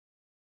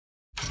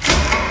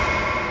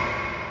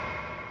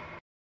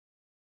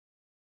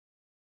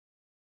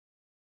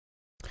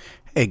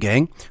Hey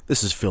gang,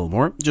 this is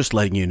Fillmore, just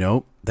letting you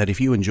know that if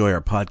you enjoy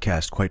our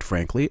podcast, quite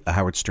frankly, a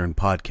Howard Stern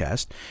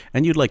podcast,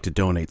 and you'd like to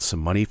donate some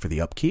money for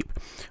the upkeep,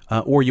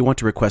 or you want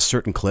to request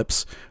certain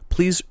clips,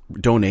 please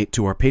donate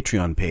to our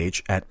Patreon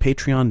page at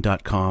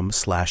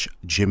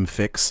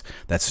patreon.com/JimFix.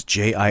 That's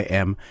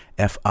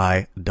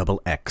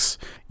JIMFIXX.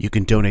 You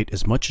can donate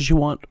as much as you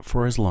want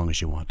for as long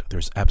as you want.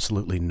 There's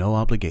absolutely no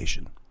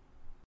obligation.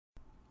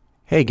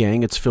 Hey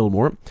gang, it's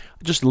Fillmore.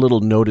 Just a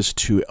little notice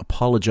to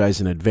apologize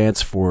in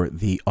advance for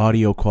the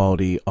audio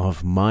quality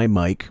of my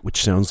mic,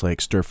 which sounds like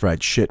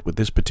stir-fried shit with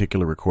this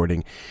particular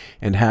recording,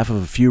 and half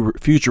of a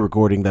future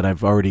recording that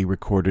I've already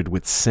recorded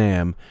with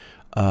Sam.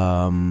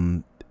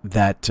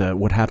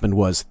 What happened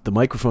was the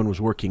microphone was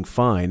working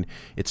fine.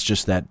 It's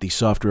just that the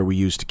software we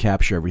used to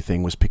capture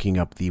everything was picking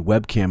up the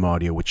webcam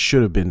audio, which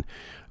should have been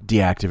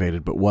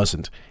deactivated but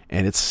wasn't.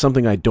 And it's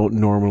something I don't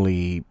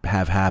normally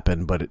have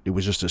happen, but it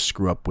was just a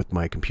screw up with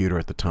my computer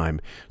at the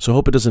time. So I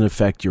hope it doesn't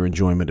affect your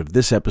enjoyment of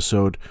this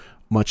episode,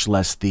 much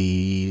less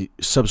the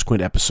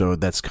subsequent episode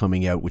that's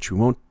coming out, which we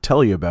won't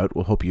tell you about.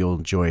 We'll hope you'll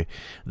enjoy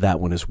that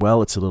one as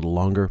well. It's a little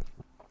longer.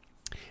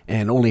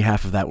 And only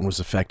half of that one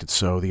was affected,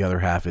 so the other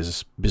half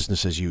is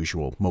business as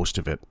usual. Most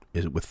of it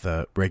is with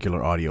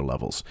regular audio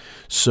levels.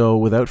 So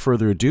without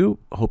further ado,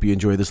 I hope you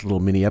enjoy this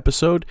little mini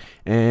episode,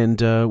 and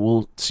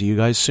we'll see you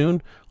guys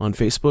soon on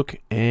Facebook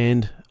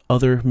and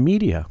other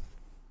media.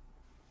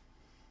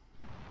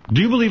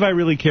 Do you believe I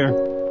really care?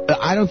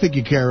 I don't think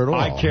you care at all.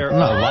 I care a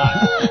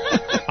lot.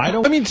 I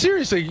mean,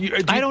 seriously.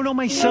 I don't know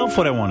myself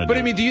what I want to do. But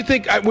I mean, do you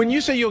think, when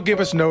you say you'll give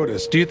us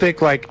notice, do you think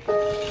like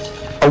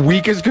a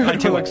week is good?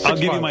 I'll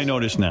give you my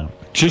notice now.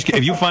 Just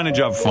if you find a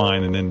job,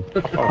 fine, and then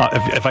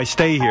if I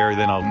stay here,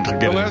 then I'll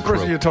get the last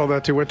person you told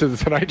that to went to the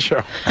Tonight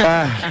Show.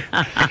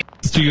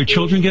 Do your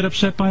children get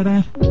upset by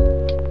that?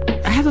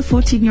 I have a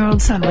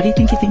 14-year-old son. What do you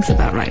think he thinks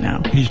about right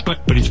now? But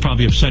it's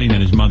probably upsetting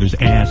that his mother's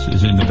ass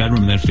is in the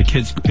bedroom, and that if the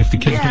kids bring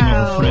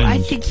over friends. I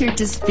think you're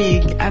just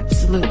being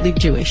absolutely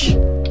Jewish.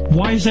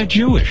 Why is that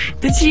Jewish?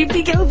 That you'd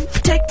be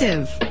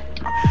protective.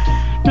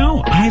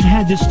 No, I've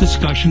had this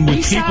discussion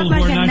with people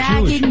who are not Jewish. You sound like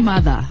a nagging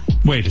mother.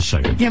 Wait a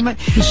second. Yeah, but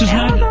this is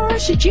Eleanor,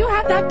 should you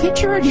have that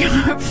picture in your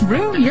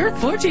room? Your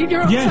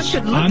 14-year-old son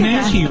could look at that. Yes, I'm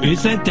asking you,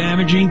 is that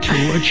damaging to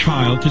a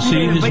child to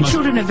see his mother? My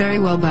children are very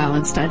well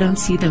balanced. I don't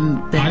see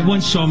them there. I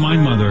once saw my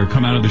mother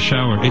come out of the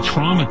shower. It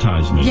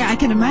traumatized me. Yeah, I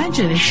can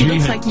imagine. She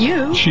looks like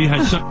you. She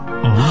had some...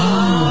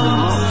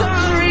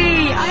 Sorry.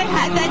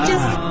 That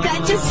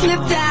just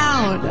slipped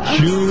out.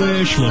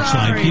 Jewish, looks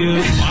like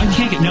you. I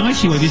can't get... Now I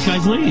see why these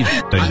guys leave.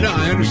 I understand.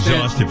 I'm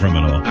exhausted from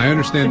it all. I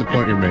understand the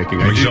point you're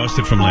making. I'm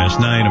exhausted from last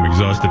night. I'm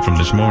exhausted from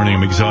this morning.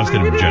 I'm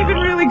exhausted in general. You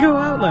didn't really go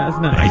out last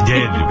night. I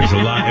did. It was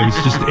a lot. It was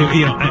just,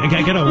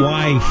 I got a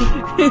wife.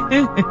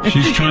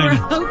 She's trying to...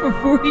 You were out for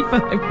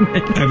 45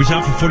 minutes. I was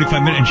out for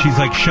 45 minutes, and she's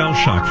like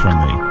shell-shocked from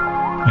me.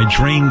 I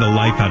drained the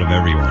life out of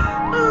everyone.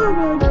 Oh,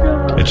 my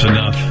God. It's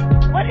enough.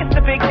 What is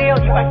the big deal?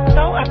 You are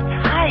so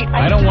uptight.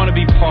 I don't want to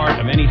be part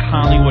of any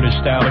Hollywood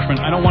establishment.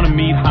 I don't want to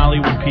meet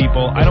Hollywood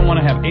people. I don't want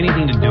to have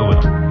anything to do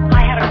with them.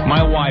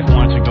 My wife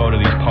wants to go to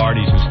these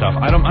parties and stuff.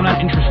 I'm not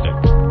interested.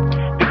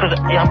 Because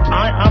I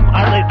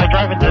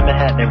drive into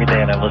Manhattan every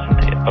day and I listen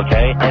to you,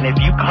 okay? And if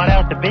you cut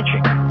out the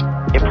bitching,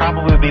 it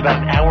probably would be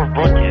about an hour of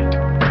broadcast.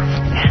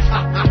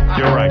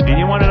 You're right. Do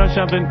you want to know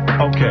something?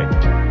 Okay.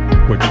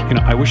 Which,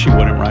 I wish you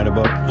wouldn't write a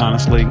book,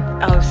 honestly.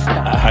 Oh,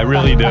 stop. I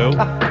really do.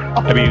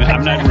 I mean,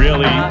 I'm not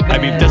really... I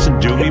mean, it doesn't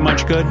do me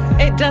much good.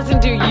 It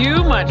doesn't do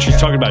you much She's good.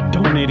 talking about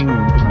donating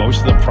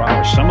most of the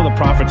profits, some of the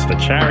profits to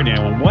charity. I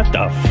went, what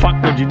the fuck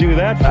would you do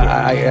that for?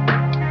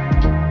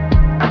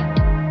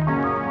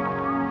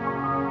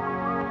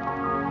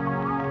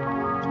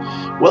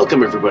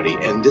 Welcome, everybody,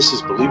 and this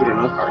is, believe it or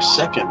not, our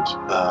second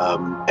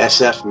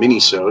SF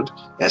Minisode,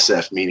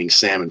 SF meaning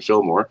Sam and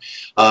Fillmore.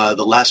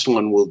 The last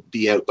one will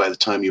be out by the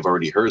time you've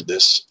already heard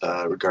this,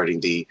 regarding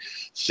the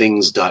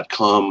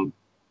Things.com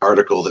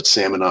article that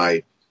Sam and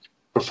I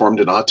performed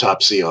an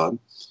autopsy on.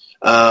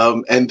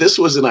 And this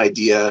was an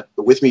idea.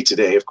 With me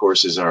today, of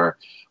course, is our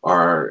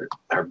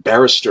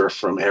barrister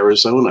from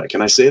Arizona.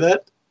 Can I say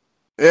that?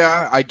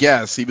 Yeah, I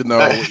guess, even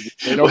though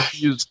they don't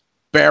use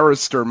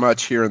barrister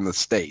much here in the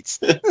States.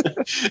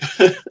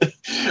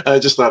 I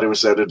just thought it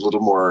sounded a little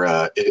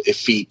more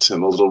effete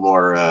and a little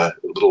more,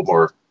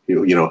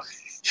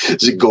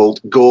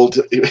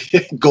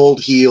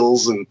 gold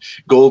heels and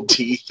gold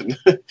teeth.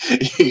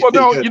 Well,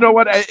 no, you know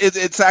what?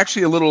 It's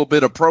actually a little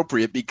bit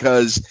appropriate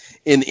because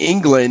in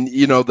England,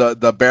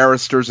 the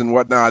barristers and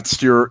whatnot,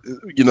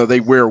 they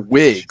wear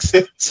wigs.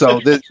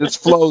 So this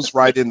flows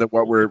right into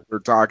what we're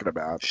talking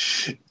about.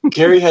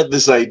 Gary had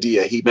this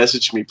idea. He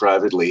messaged me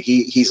privately.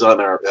 He's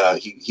on our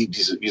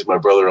he's my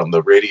brother on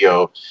the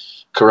radio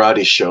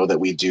karate show that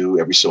we do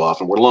every so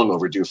often. We're long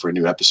overdue for a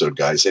new episode,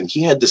 guys. And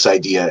he had this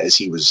idea as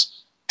he was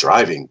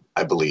driving,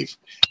 I believe,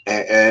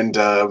 and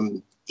I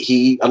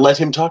let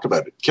him talk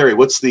about it. Kerry,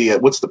 what's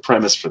the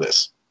premise for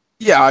this?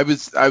 Yeah, I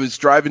was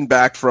driving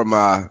back from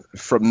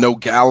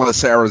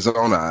Nogales,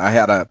 Arizona. I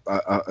had a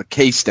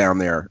case down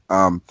there,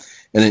 and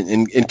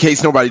in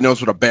case nobody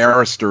knows what a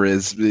barrister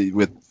is,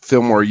 with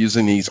Fillmore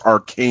using these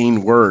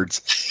arcane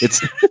words.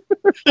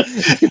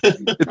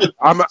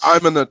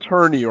 I'm an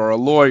attorney or a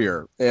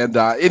lawyer. And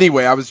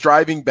anyway, I was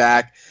driving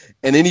back,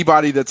 and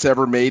anybody that's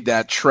ever made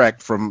that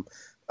trek from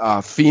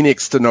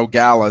Phoenix to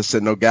Nogales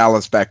and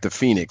Nogales back to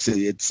Phoenix,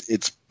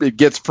 it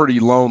gets pretty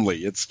lonely.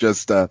 It's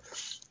just a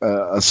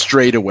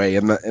straightaway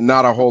and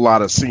not a whole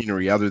lot of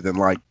scenery other than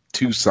like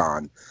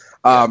Tucson.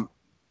 In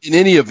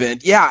any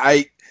event,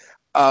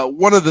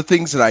 one of the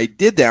things that I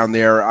did down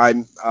there,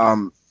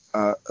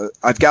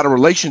 I've got a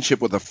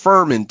relationship with a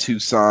firm in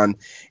Tucson,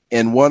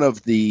 and one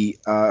of the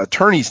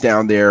attorneys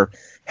down there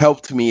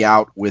helped me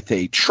out with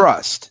a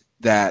trust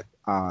that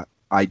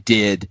I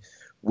did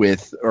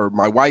or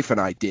my wife and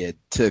I did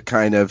to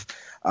kind of,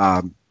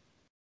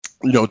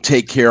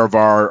 take care of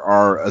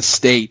our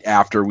estate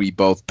after we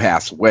both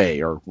pass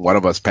away, or one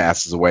of us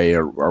passes away,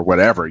 or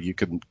whatever. You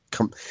could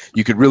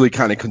really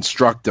kind of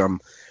construct them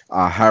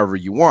however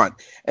you want,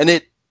 and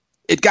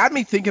it got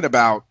me thinking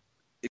about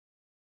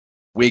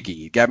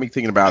Wiggy. It got me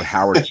thinking about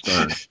Howard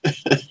Stern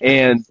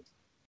and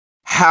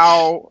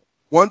how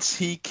once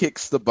he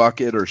kicks the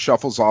bucket or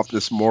shuffles off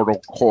this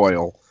mortal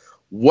coil,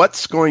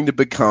 what's going to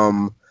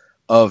become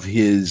of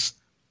his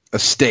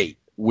estate?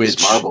 His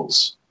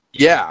marbles.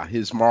 Yeah,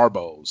 his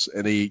marbles.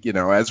 And he,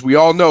 as we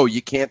all know,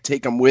 you can't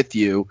take them with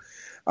you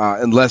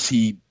unless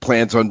he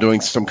plans on doing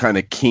some kind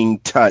of King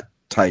Tut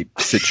type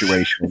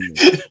situation.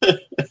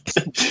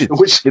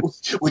 which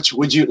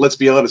would you, let's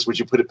be honest, would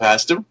you put it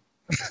past him?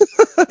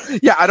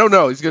 Yeah, I don't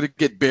know. He's going to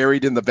get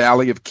buried in the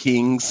Valley of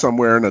Kings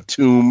somewhere in a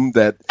tomb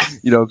that,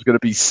 is going to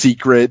be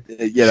secret.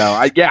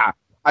 I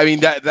mean,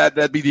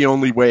 that'd be the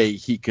only way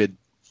he could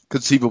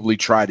conceivably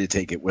try to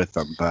take it with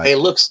them. But hey,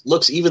 looks,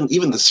 even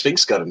the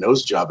Sphinx got a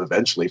nose job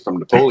eventually from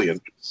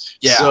Napoleon.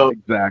 Yeah, so,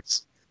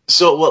 exactly.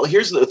 So, well,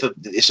 here's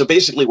so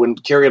basically when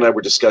Carrie and I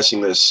were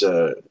discussing this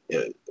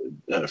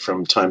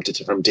from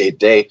day to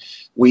day,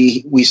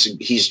 he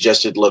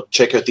suggested, look,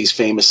 check out these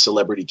famous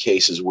celebrity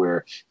cases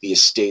where the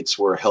estates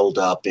were held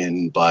up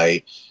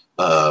by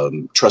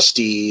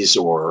trustees,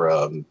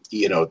 or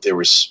there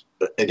was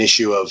an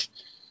issue of,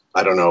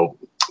 I don't know,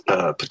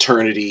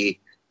 paternity,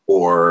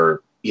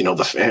 or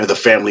the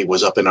family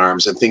was up in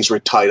arms and things were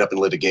tied up in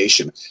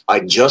litigation. I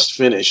just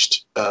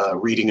finished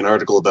reading an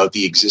article about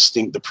the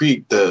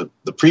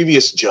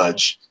previous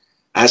judge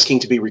asking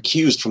to be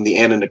recused from the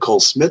Anna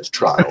Nicole Smith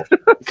trial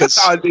because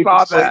I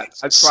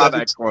saw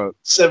that quote.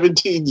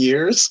 17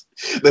 years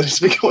that it's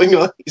been going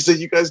on. He said,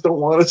 "You guys don't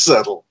want to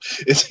settle.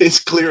 It's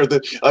clear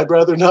that I'd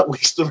rather not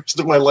waste the rest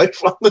of my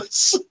life on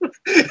this."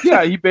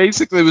 Yeah, he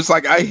basically was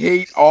like, "I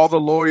hate all the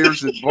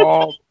lawyers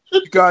involved.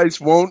 You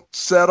guys won't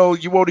settle.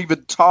 You won't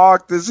even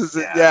talk. This is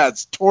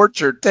it's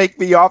torture. Take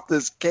me off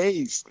this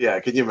case." Yeah,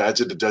 can you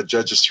imagine the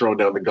judge just throwing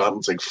down the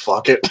gauntlet saying,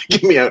 "Fuck it,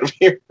 get me out of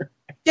here"?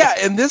 Yeah,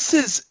 and this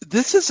was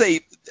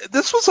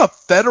a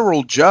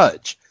federal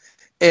judge,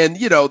 and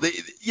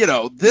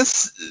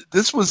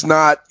this was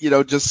not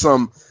just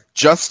some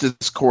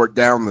justice court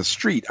down the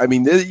street. I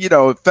mean,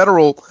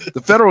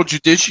 the federal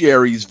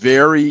judiciary is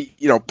very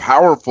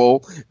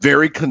powerful,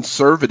 very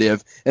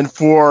conservative, and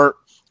for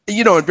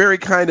and very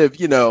kind of,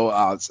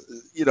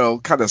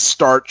 kind of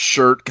starch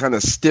shirt, kind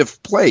of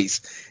stiff place.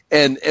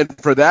 And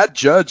for that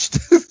judge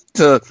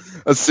to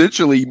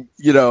essentially,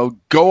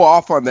 go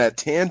off on that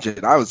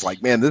tangent, I was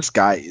like, man, this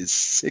guy is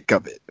sick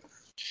of it.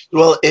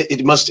 Well,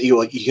 it must,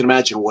 you can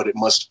imagine what it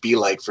must be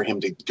like for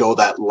him to go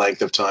that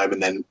length of time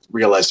and then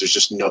realize there's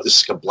just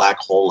this is a black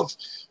hole of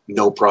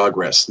no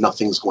progress.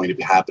 Nothing's going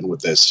to happen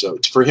with this. So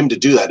for him to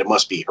do that, it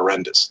must be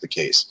horrendous, the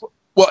case.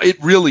 Well,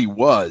 it really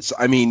was.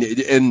 I mean,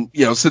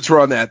 since we're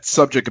on that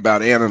subject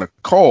about Anna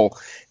Nicole,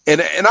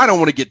 and I don't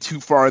want to get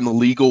too far in the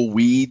legal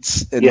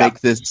weeds and make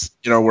this,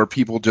 where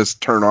people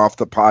just turn off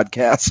the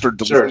podcast or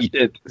delete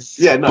it.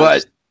 Yeah, no.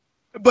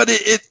 But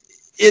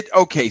it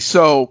okay.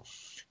 So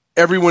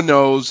everyone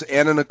knows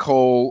Anna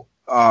Nicole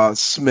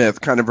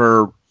Smith, kind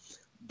of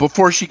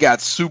before she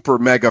got super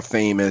mega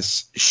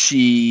famous,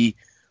 she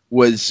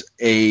was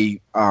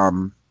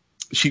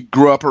she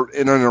grew up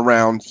in and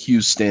around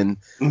Houston,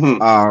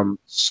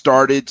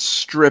 started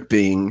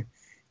stripping,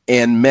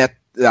 and met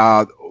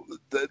I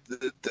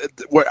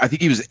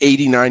think he was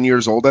 89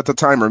 years old at the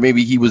time, or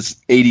maybe he was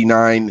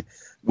 89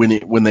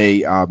 when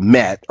they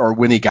met, or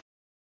when he got,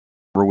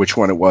 or which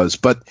one it was.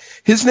 But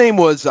his name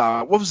was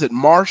what was it,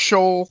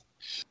 Marshall?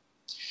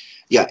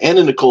 Yeah,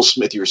 Anna Nicole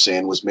Smith, you were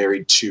saying, was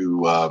married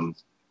to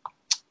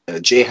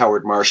J.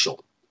 Howard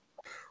Marshall.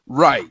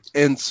 Right,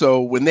 and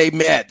so when they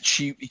met,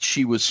 she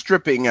was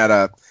stripping at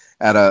a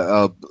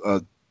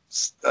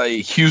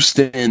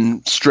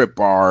Houston strip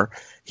bar.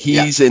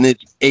 He's in his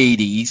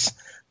 80s.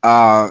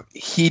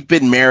 He'd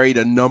been married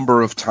a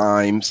number of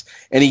times,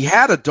 and he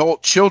had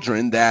adult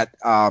children that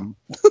I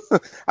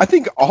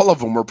think all of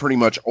them were pretty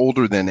much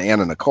older than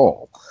Anna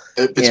Nicole.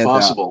 It's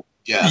possible.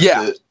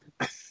 Yeah.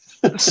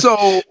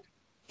 So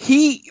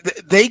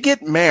they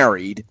get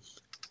married.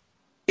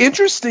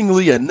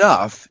 Interestingly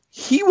enough,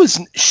 she was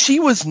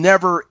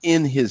never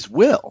in his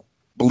will,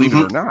 believe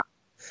it or not.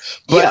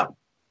 But,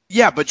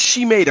 but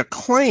she made a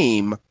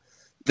claim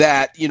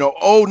that,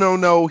 oh,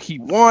 no, he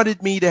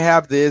wanted me to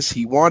have this,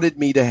 he wanted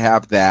me to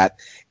have that.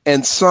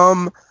 And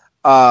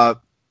the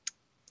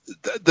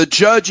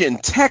judge in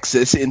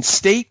Texas in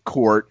state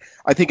court,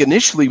 I think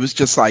initially was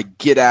just like,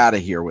 get out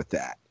of here with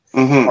that.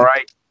 Mm-hmm. All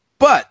right.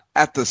 But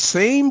at the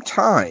same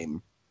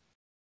time,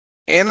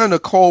 Anna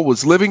Nicole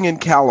was living in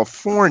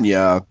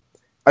California.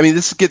 I mean,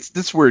 this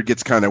is where it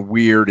gets kind of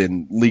weird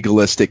and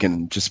legalistic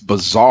and just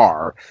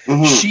bizarre.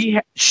 Mm-hmm.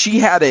 She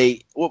had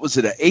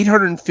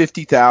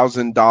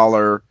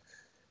 $850,000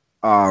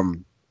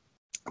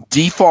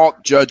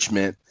 default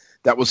judgment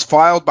that was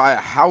filed by a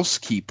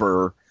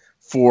housekeeper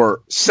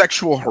for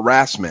sexual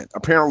harassment.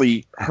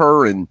 Apparently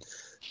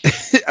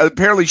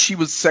she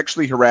was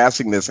sexually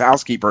harassing this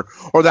housekeeper,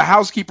 or the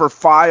housekeeper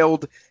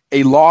filed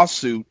a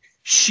lawsuit.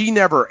 She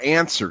never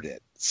answered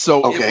it.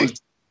 So it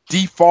was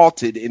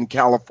defaulted in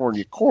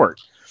California court.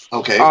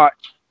 Okay.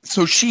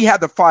 So she had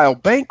to file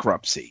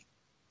bankruptcy.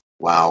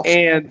 Wow.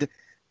 And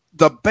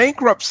the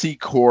bankruptcy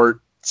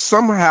court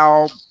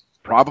somehow,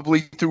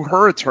 probably through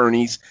her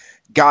attorneys,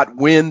 got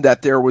wind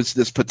that there was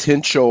this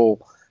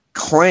potential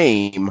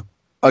claim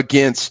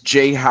against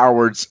Jay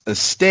Howard's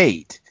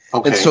estate.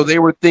 Okay. And so they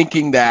were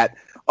thinking that,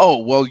 oh,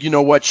 well, you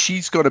know what?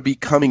 She's going to be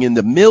coming in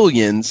the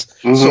millions.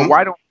 Mm-hmm. So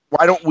why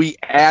don't we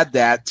add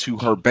that to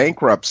her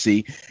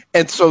bankruptcy?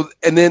 And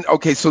then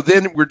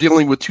we're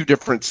dealing with two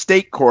different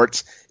state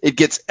courts. It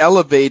gets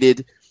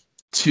elevated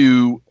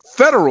to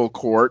federal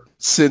court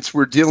since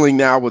we're dealing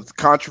now with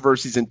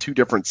controversies in two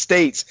different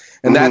states.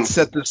 And that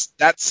set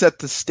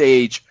the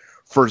stage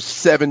for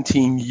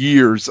 17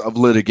 years of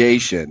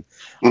litigation.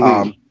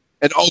 Mm-hmm.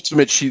 And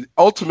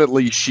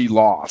ultimately she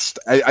lost.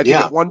 I think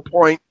at one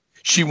point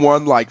she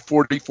won like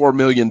 $44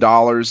 million.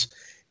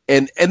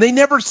 And they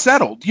never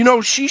settled.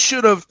 She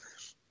should have,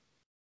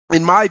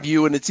 in my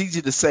view, and it's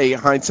easy to say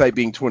hindsight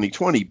being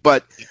 20/20,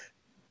 but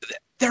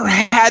there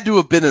had to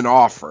have been an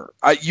offer.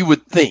 You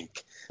would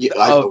think. Yeah,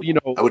 I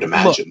would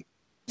imagine.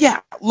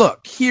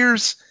 Look,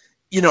 here's,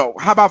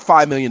 how about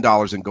 $5 million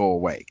and go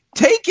away?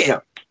 Take it. Yeah,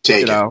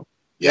 take it.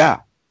 Yeah.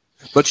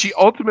 But she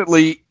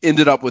ultimately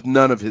ended up with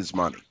none of his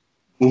money.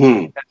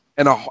 Mm-hmm.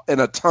 And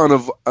a ton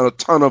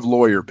of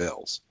lawyer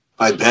bills.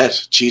 I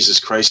bet. Jesus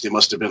Christ, they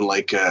must have been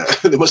like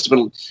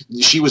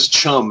she was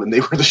chum and they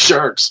were the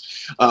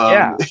sharks.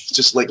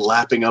 Just like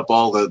lapping up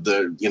all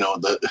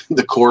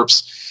the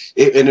corpse.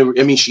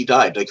 She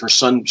died. Like her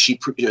son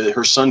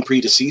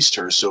predeceased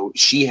her, so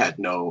she had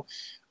no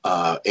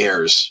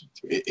heirs.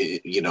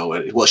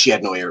 She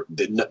had no heir,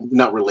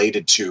 not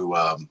related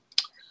to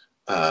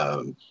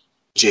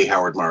J.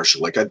 Howard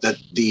Marshall. Like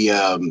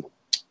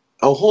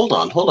hold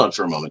on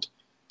for a moment.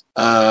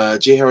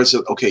 J.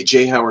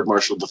 Howard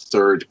Marshall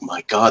III.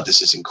 My God,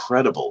 this is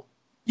incredible.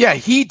 Yeah,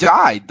 he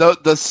died.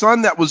 The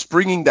son that was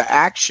bringing the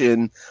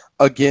action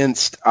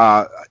against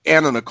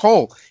Anna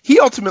Nicole, he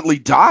ultimately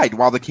died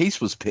while the case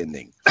was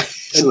pending.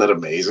 Isn't that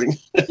amazing?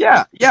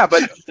 yeah,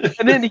 but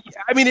and then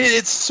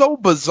it's so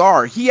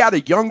bizarre. He had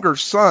a younger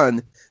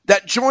son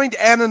that joined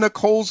Anna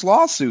Nicole's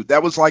lawsuit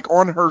that was like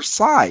on her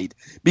side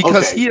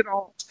because he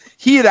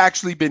had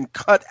actually been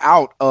cut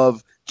out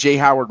of J.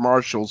 Howard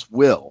Marshall's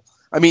will.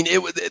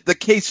 The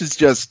case is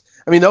just,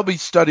 they'll be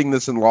studying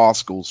this in law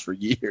schools for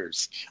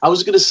years. I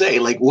was going to say,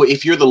 like,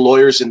 if you're the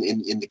lawyers in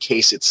the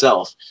case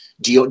itself,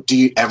 do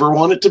you ever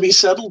want it to be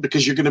settled?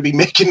 Because you're going to be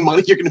making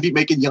money. You're going to be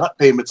making yacht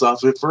payments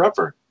off of it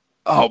forever.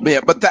 Oh,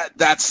 man. But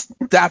that's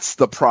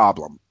the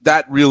problem.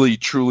 That really,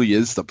 truly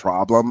is the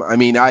problem.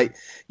 In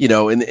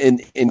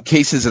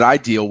cases that I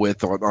deal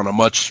with on a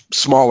much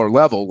smaller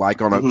level,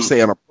 like on a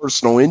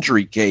personal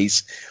injury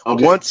case,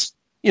 once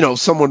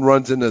someone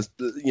runs into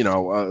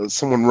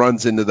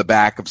the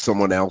back of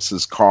someone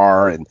else's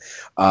car and,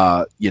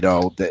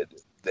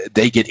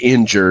 they get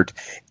injured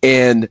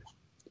and,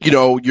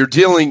 you're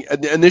dealing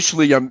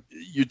initially,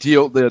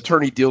 the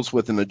attorney deals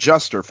with an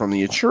adjuster from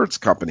the insurance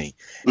company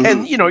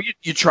and,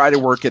 you try to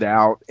work it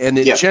out and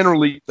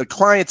generally the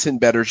client's in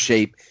better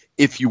shape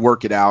if you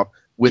work it out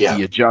with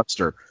the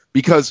adjuster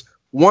because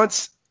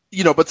once,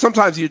 but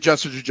sometimes the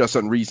adjusters are just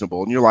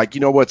unreasonable and you're like,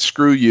 you know what,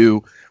 screw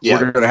you. Yeah.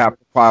 We're going to have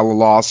to file a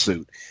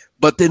lawsuit.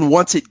 But then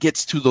once it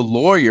gets to the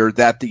lawyer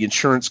that the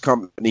insurance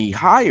company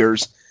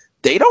hires,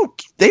 they're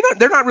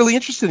not really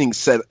interested in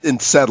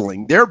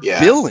settling. They're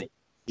billing.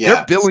 Yeah.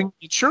 They're billing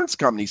the insurance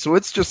company. So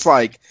it's just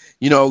like,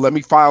 let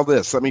me file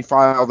this, let me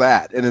file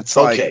that. And it's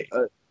like,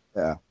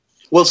 yeah.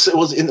 Well,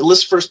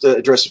 let's first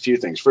address a few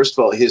things. First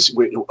of all, I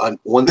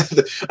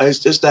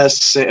just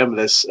asked Sam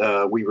this.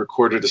 We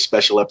recorded a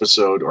special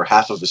episode or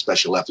half of a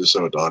special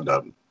episode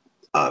on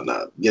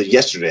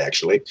yesterday,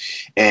 actually,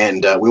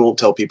 and we won't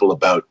tell people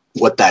about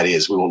what that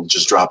is. We will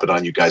just drop it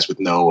on you guys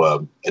with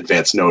no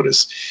advance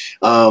notice.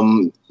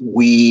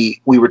 We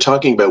were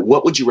talking about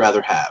what would you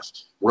rather have: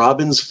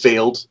 Robin's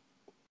failed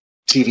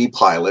TV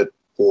pilot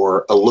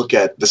or a look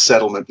at the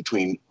settlement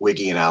between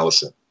Wiggy and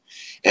Allison.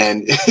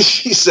 And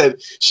she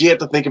said she had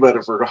to think about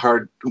it for a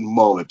hard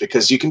moment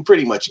because you can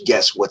pretty much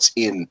guess what's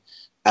in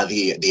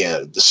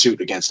the suit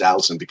against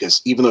Allison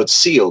because even though it's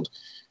sealed,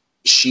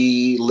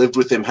 she lived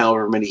with him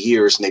however many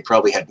years, and they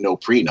probably had no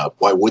prenup.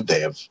 Why would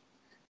they have?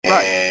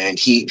 Right. And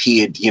he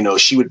had,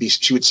 she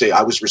would say,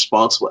 I was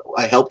responsible.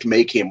 I helped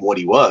make him what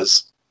he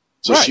was.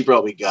 So she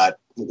probably got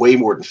way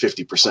more than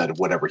 50% of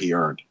whatever he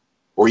earned,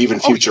 or even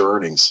future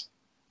earnings.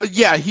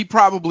 Yeah, he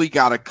probably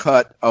got a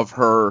cut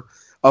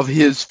of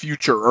his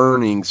future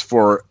earnings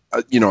for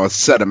a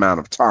set amount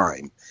of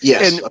time.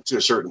 Yes, and, up to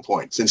a certain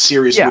point. And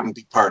Sirius wouldn't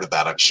be part of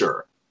that, I'm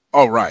sure.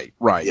 Oh, right.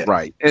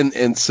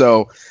 And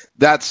so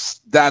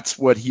that's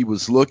what he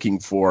was looking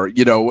for,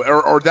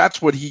 or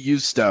that's what he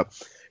used to,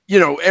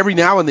 every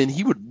now and then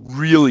he would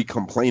really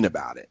complain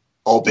about it.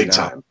 All big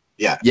time.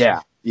 Yeah.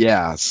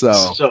 Yeah.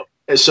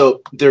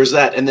 So there's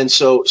that. And then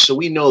so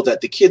we know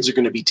that the kids are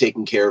going to be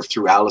taken care of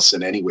through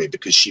Allison anyway,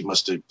 because she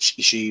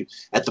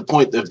at the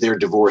point of their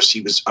divorce,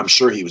 I'm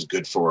sure he was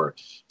good for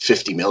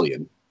 $50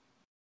 million.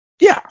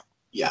 Yeah.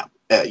 Yeah.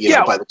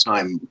 By the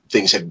time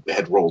things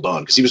had rolled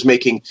on, because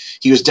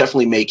he was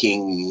definitely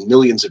making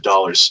millions of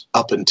dollars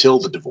up until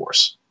the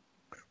divorce.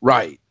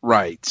 Right.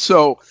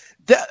 So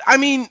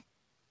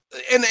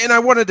and I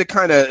wanted to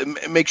kind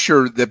of make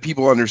sure that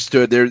people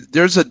understood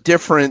there's a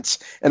difference,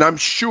 and I'm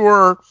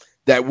sure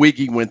that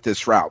Wiggy went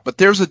this route, but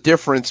there's a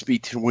difference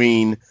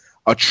between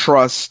a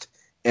trust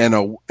and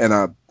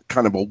a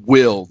kind of a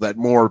will that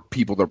more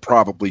people are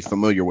probably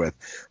familiar with.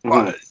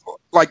 Mm-hmm.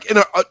 Like in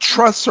a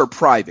trusts are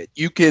private.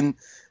 You can,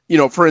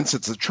 for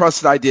instance, the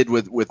trust that I did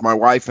with my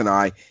wife and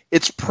I,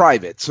 it's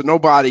private, so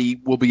nobody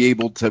will be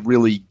able to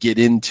really get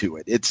into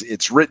it.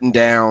 It's written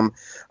down.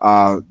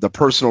 The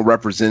personal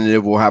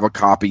representative will have a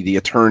copy. The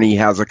attorney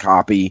has a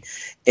copy,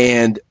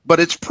 but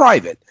it's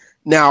private.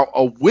 Now,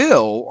 a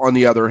will, on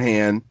the other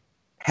hand,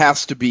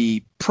 has to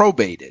be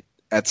probated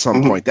at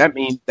some point. That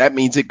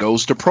means it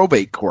goes to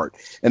probate court,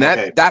 and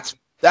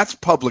that's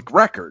public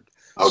record.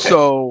 Okay.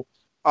 So,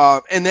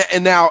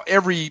 and now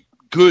every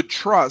good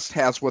trust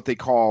has what they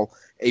call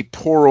a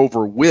pour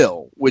over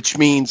will, which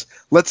means,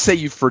 let's say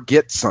you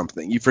forget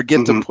something. You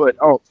forget to put,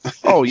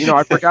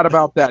 I forgot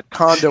about that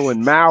condo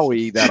in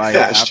Maui that I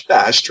have.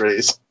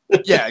 Ashtrays.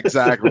 Yeah,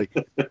 exactly.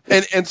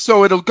 And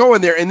so it'll go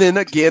in there. And then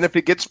again, if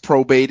it gets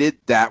probated,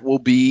 that will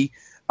be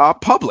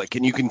public,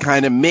 and you can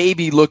kind of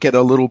maybe look at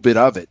a little bit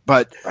of it,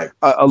 but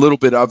a little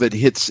bit of it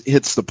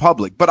hits the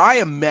public. But I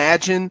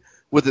imagine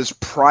with as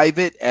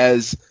private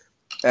as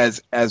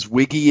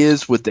Wiggy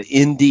is, with the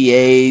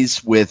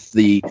NDAs, with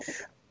the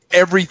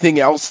everything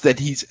else that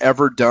he's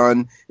ever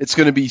done, it's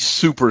going to be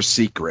super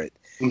secret.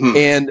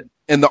 Mm-hmm.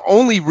 And the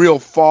only real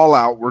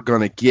fallout we're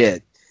going to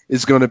get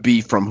is going to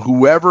be from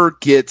whoever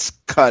gets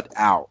cut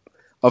out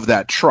of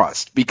that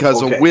trust,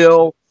 because a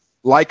will,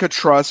 like a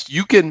trust,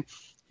 you can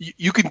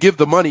give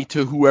the money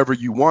to whoever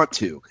you want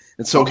to.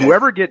 And so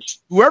whoever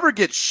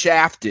gets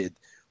shafted,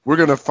 we're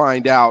going to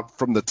find out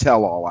from the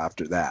tell-all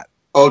after that.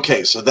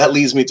 Okay, so that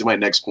leads me to my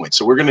next point.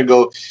 So we're going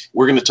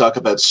to talk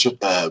about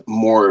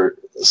more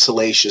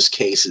salacious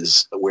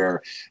cases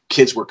where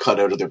kids were cut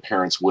out of their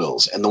parents'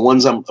 wills. And the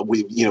ones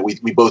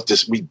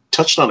we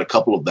touched on a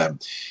couple of them.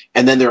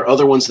 And then there are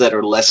other ones that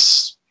are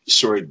less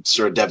sort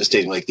of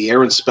devastating, like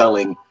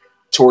the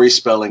Tori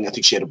Spelling, I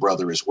think she had a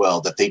brother as well,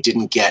 that they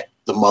didn't get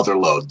the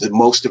Motherload. The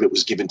most of it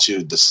was given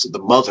to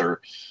the mother.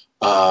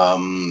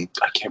 I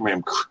can't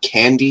remember,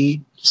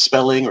 Candy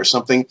Spelling or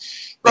something.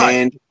 Right.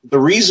 And the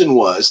reason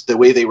was the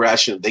way they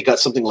rationed, they got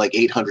something like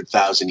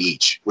 $800,000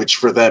 each, which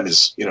for them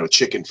is,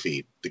 chicken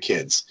feed, the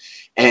kids.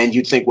 And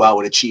you'd think, wow,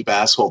 what a cheap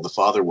asshole the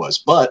father was.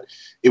 But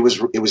it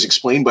was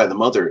explained by the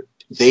mother.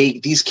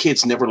 These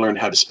kids never learned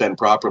how to spend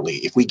properly.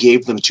 If we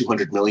gave them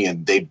 $200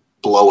 million, they'd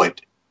blow it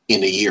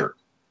in a year.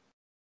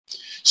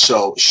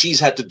 So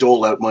she's had to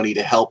dole out money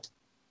to help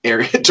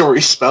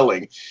Tori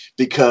Spelling,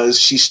 because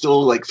she's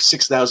still like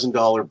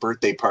 $6,000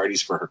 birthday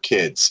parties for her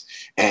kids,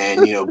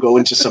 and go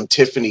into some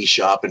Tiffany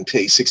shop and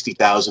pay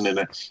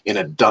 $60,000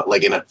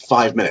 in a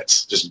 5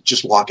 minutes.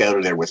 Just walk out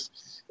of there with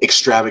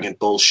extravagant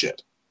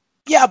bullshit.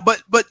 Yeah,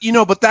 but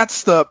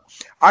that's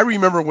I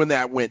remember when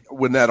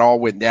that all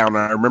went down, and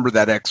I remember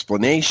that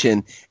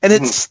explanation, and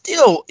it's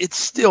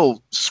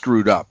still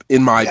screwed up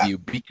in my view,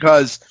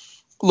 because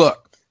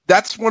look,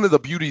 that's one of the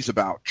beauties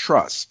about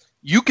trusts.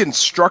 You can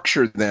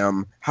structure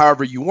them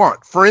however you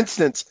want. For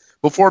instance,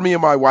 before me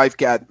and my wife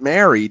got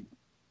married,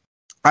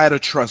 I had a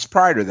trust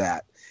prior to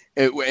that.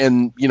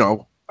 And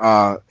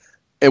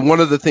one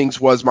of the things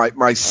was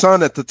my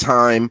son at the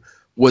time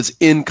was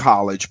in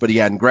college, but he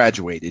hadn't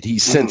graduated.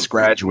 He's since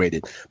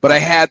graduated. But I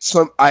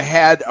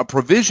had a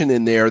provision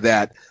in there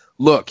that,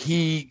 look,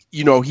 he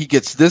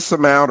gets this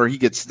amount, or he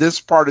gets this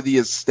part of the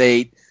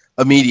estate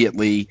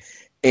immediately,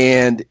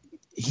 and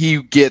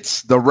he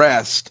gets the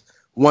rest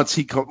once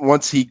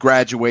he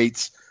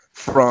graduates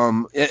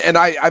from, and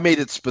I made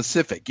it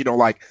specific,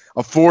 like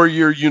a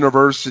 4-year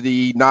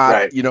university,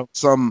 not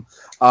some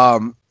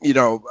not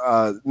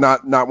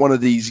one of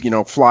these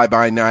fly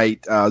by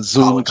night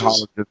Zoom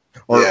colleges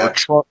or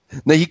Trump.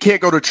 No, he can't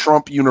go to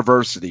Trump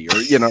University or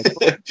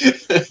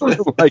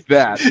like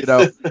that.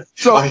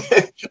 So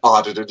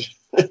audited.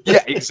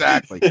 Yeah,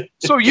 exactly.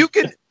 So you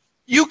could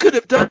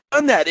have done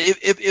that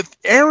if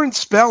Aaron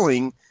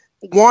Spelling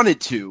wanted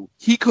to,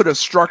 he could have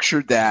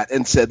structured that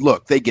and said,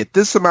 look, they get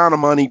this amount of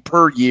money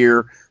per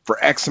year for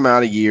X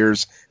amount of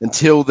years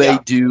until they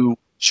do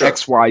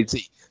X, Y,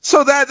 Z.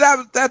 So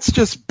that's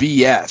just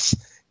BS.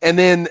 And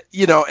then,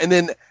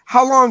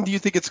 how long do you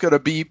think it's going to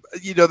be?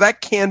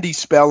 That Candy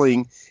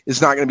Spelling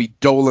is not going to be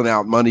doling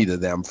out money to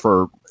them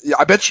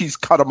I bet she's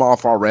cut them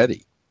off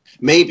already.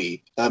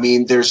 Maybe. I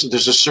mean, there's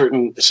a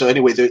certain. So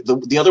anyway,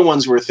 the other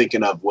ones we're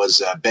thinking of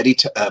was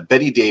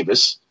Betty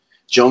Davis,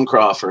 Joan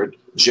Crawford,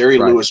 Jerry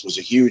Lewis was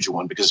a huge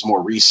one because it's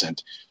more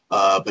recent.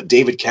 But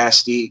David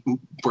Cassidy,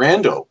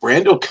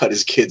 Brando cut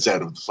his kids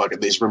out of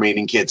these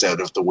remaining kids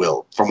out of the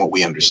will, from what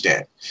we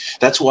understand.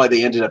 That's why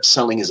they ended up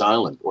selling his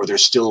island, or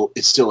it's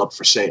still up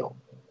for sale.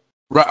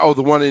 Right. Oh,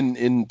 the one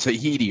in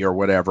Tahiti or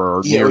whatever.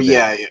 Or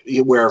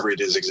wherever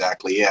it is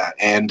exactly. Yeah,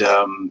 and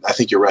I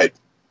think you're right.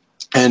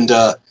 And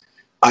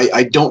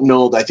I don't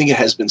know. I think it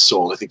has been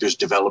sold. I think there's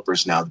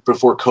developers now.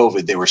 Before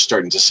COVID, they were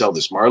starting to sell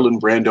this Marlon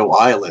Brando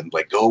Island,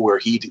 like go where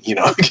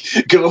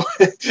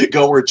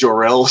go where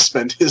Jor-El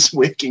spent his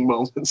waking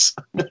moments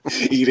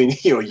eating,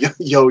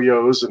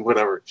 yo-yos and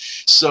whatever.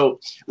 So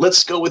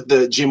let's go with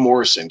the Jim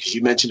Morrison, because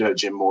you mentioned about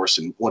Jim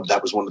Morrison.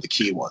 That was one of the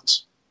key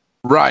ones.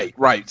 Right.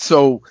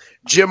 So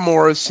Jim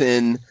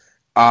Morrison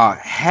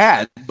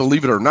had,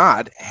 believe it or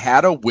not,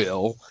 had a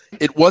will.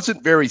 It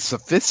wasn't very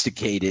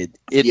sophisticated.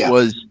 It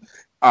was,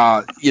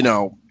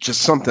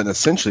 just something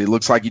essentially. It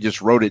looks like he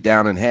just wrote it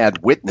down and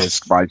had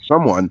witnessed by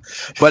someone.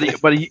 But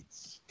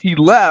he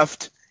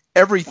left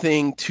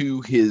everything to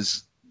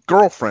his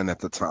girlfriend at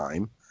the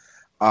time.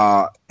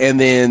 And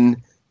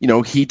then,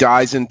 he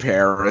dies in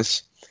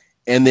Paris.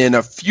 And then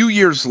a few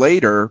years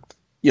later,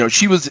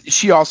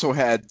 she also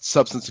had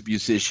substance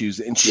abuse issues,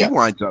 and she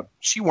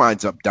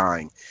winds up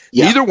dying.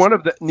 Yeah. Neither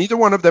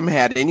one of them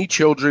had any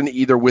children,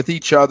 either with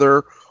each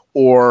other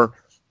or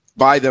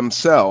by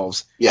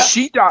themselves. Yeah.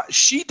 She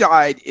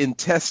died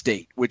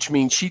intestate, which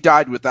means she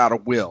died without a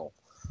will.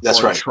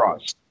 That's or right. A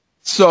trust.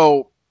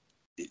 So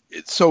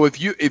if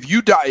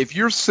you die, if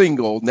you're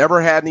single,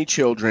 never had any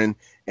children,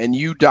 and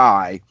you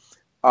die,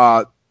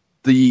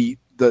 the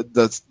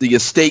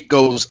estate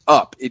goes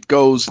up. It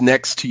goes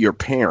next to your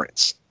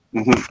parents.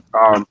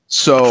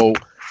 Mm-hmm.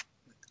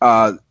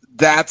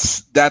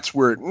 That's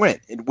where it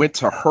went. It went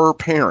to her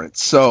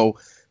parents. So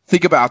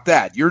think about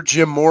that. You're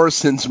Jim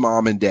Morrison's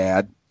mom and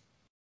dad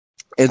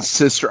and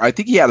sister. I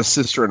think he had a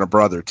sister and a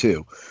brother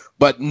too,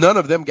 but none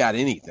of them got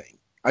anything.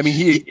 I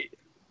mean,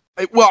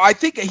 I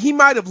think he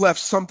might have left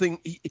something.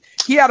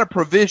 He had a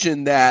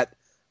provision that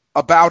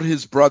about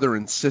his brother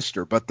and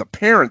sister, but the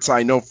parents,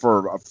 I know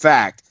for a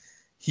fact,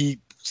 he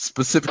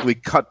specifically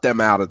cut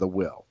them out of the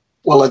will.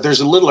 Well, there's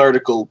a little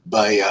article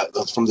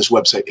from this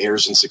website,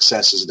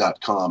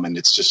 airsandsuccesses.com, and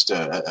it's just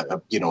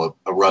a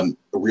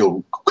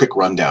real quick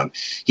rundown.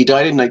 He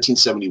died in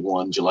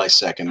 1971, July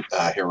 2nd,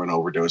 heroin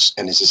overdose,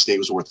 and his estate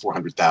was worth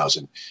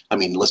 $400,000. I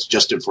mean, let's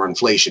adjust it for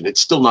inflation.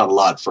 It's still not a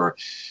lot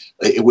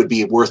it would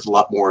be worth a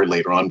lot more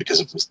later on because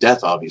of his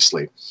death,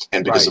 obviously,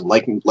 and because of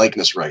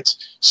likeness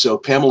rights. So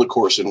Pamela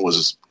Corson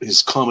was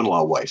his common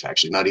law wife,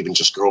 actually, not even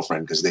just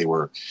girlfriend, because they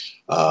were,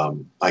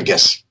 I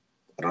guess,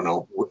 I don't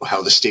know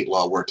how the state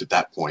law worked at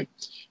that point.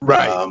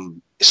 Right.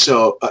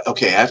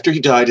 After he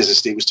died, his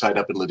estate was tied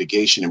up in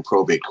litigation in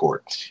probate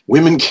court.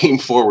 Women came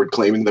forward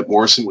claiming that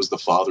Morrison was the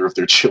father of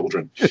their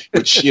children,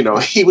 which,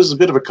 he was a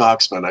bit of a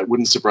coxman. It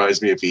wouldn't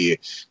surprise me if he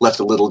left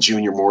the little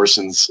junior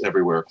Morrisons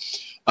everywhere.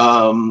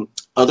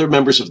 Other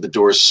members of the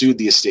Doors sued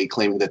the estate,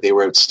 claiming that they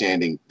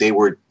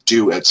were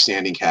due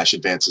outstanding cash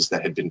advances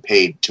that had been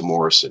paid to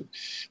Morrison,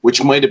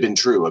 which might have been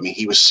true. I mean,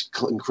 he was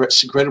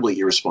incredibly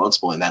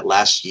irresponsible in that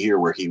last year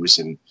where he was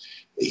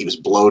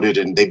bloated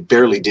and they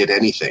barely did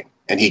anything.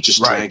 And he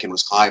just drank and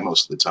was high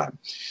most of the time.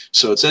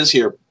 So it says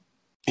here,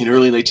 in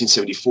early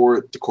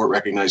 1974, the court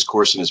recognized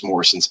Corson as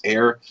Morrison's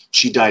heir.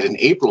 She died in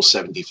April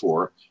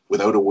 74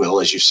 without a will,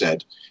 as you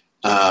said.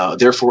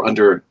 Therefore,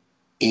 under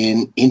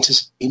I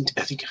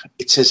think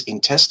it says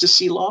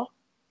intestacy law.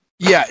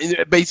 Yeah,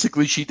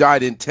 basically she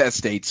died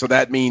intestate, so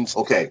that means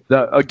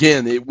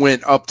again it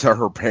went up to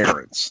her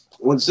parents.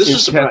 Well, this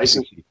was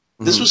surprising.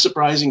 Mm-hmm. This was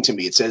surprising to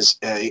me. It says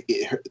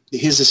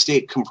his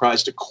estate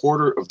comprised a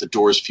quarter of the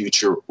Doors'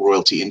 future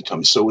royalty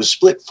income, so it was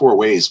split 4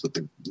 ways with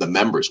the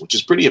members, which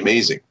is pretty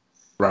amazing.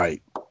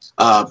 Right.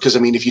 Because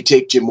if you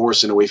take Jim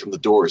Morrison away from the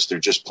Doors, they're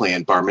just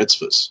playing bar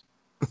mitzvahs.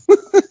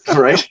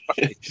 Right?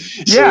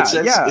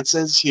 It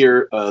says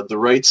here the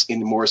rights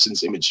in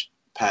Morrison's image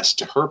passed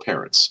to her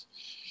parents.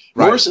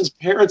 Right. Morrison's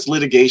parents'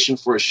 litigation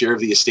for a share of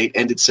the estate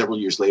ended several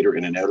years later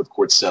in an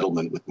out-of-court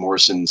settlement, with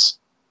Morrison's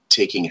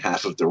taking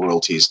half of the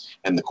royalties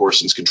and the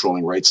Corsons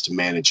controlling rights to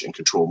manage and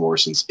control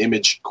Morrison's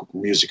image,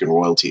 music, and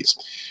royalties.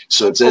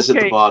 So it says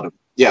at the bottom.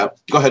 Yeah,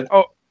 go ahead.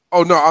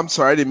 Oh no, I'm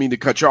sorry, I didn't mean to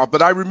cut you off,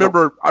 but I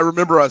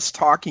remember us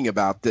talking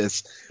about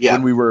this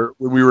when we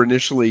were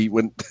initially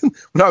when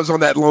I was on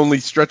that lonely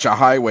stretch of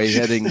highway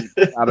heading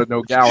out of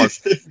Nogales.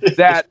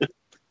 That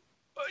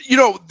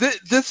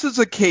this is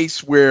a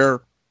case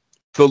where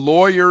the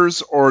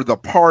lawyers or the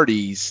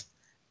parties,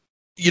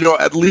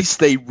 at least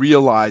they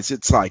realize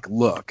it's like,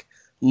 look,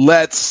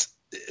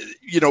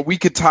 we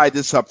could tie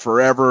this up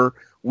forever.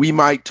 We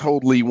might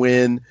totally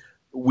win.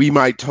 We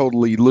might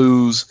totally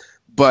lose.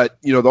 But,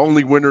 the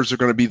only winners are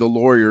going to be the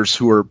lawyers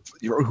who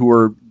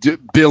are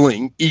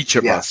billing each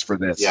of us for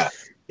this.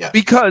 Yeah.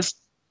 Because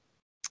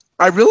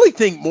I really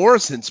think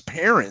Morrison's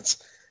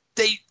parents,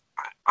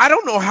 I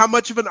don't know how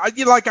much of an,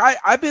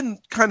 I've been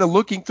kind of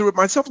looking through it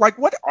myself. Like,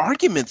 what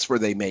arguments were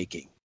they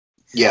making?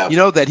 Yeah.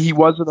 That he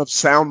wasn't of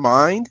sound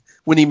mind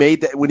when he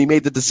made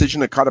the decision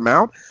to cut him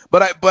out.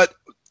 But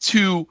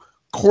to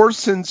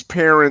Corson's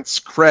parents'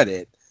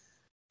 credit,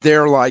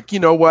 they're like, you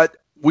know what?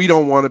 We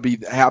don't want to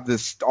have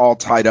this all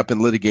tied up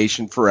in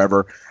litigation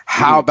forever.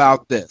 How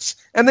about this?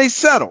 And they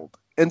settled.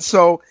 And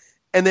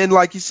then,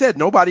 like you said,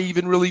 nobody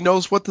even really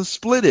knows what the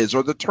split is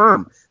or the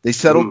term. They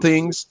settled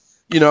things,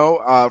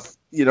 on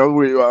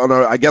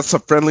I guess a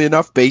friendly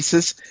enough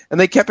basis, and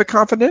they kept it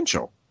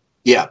confidential.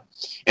 Yeah.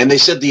 And they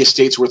said the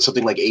estate's worth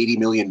something like $80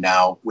 million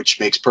now, which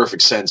makes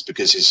perfect sense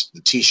because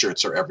the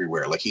T-shirts are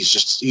everywhere. Like he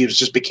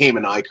just became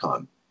an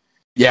icon.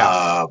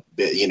 Yeah.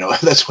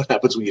 That's what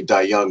happens when you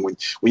die young. When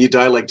you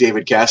die like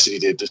David Cassidy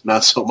did, just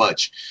not so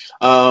much.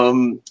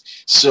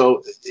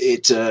 So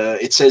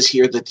it says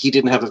here that he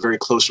didn't have a very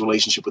close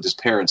relationship with his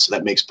parents, so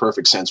that makes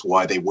perfect sense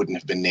why they wouldn't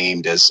have been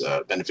named as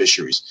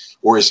beneficiaries.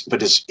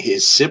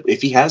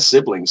 If he has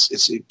siblings,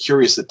 it's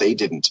curious that they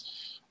didn't.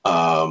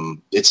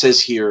 It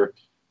says here,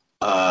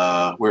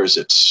 where is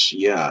it?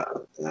 Yeah.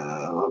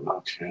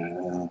 Okay.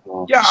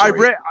 Oh, yeah,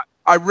 sorry.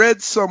 I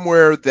read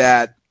somewhere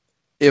that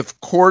if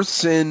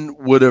Corson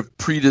would have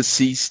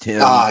predeceased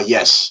him,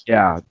 yes,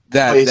 yeah,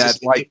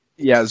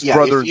 his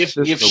brother and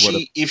sister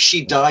if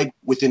she died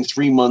within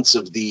 3 months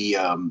of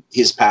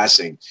his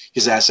passing,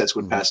 his assets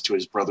would pass to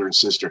his brother and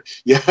sister.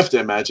 You have to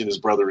imagine his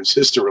brother and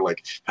sister were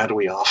like, "How do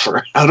we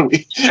offer? How do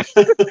we?"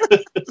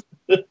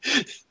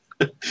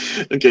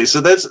 Okay, so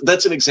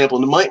that's an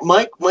example. And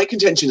my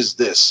contention is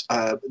this.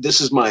 This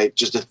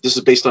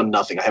is based on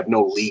nothing. I have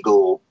no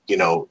legal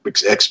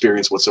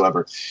experience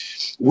whatsoever.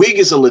 Wig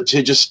is a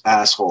litigious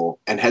asshole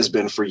and has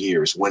been for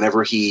years.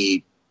 Whenever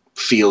he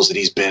feels that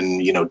he's been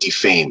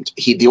defamed,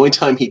 the only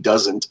time he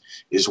doesn't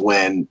is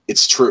when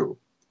it's true.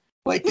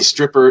 Like the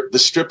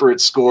stripper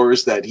at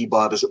Scores that he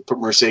bought a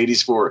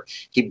Mercedes for,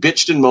 he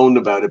bitched and moaned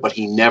about it, but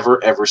he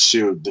never ever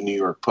sued the New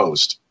York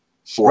Post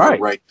for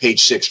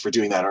page 6 for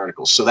doing that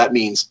article. So that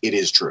means it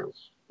is true,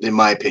 in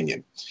my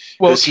opinion.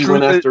 Well, he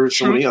went after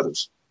so many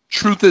others.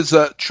 Truth is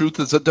a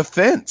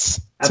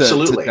defense.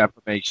 Absolutely. To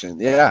defamation.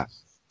 Yeah.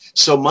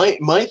 So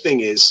my thing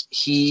is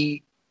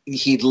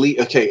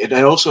okay, and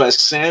I also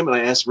asked Sam and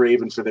I asked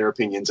Raven for their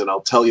opinions, and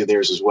I'll tell you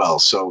theirs as well.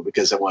 So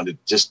because I wanted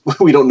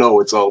we don't know,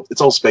 it's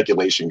all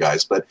speculation,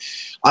 guys. But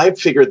I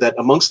figured that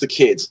amongst the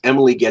kids,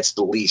 Emily gets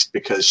the least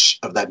because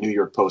of that New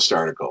York Post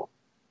article,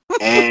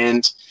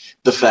 and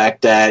the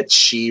fact that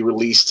she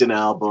released an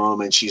album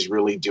and she's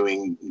really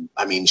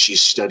she's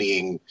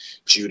studying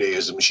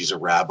Judaism. She's a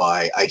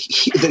rabbi.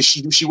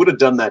 She would have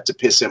done that to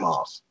piss him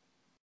off.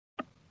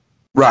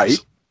 Right.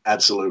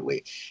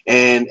 Absolutely.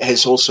 And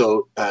has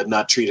also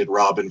not treated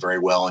Robin very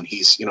well. And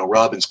he's,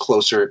 Robin's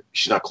closer.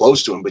 She's not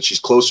close to him, but she's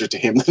closer to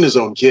him than his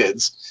own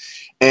kids.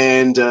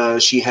 And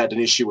she had an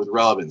issue with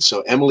Robin.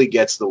 So Emily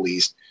gets the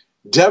least.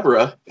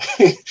 Deborah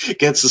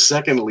gets the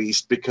second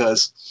least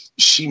because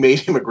she made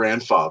him a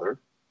grandfather.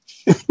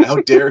 How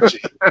dare she?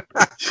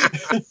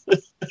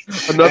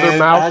 Another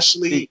mouth.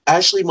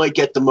 Ashley might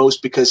get the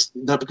most because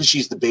not because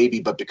she's the baby,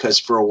 but because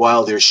for a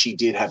while there she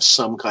did have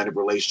some kind of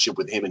relationship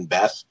with him and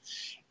Beth.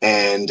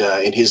 And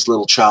in his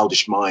little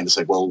childish mind, it's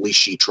like, well, at least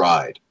she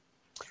tried.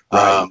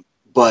 Right.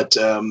 But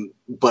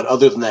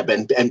other than that,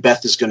 and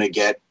Beth is going to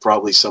get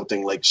probably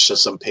something like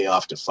just some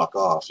payoff to fuck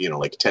off,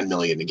 like $10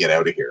 million to get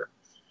out of here.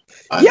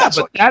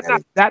 But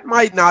that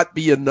might not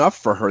be enough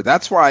for her.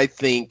 That's why I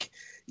think,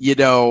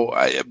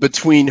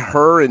 between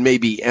her and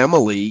maybe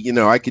Emily,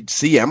 I could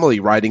see Emily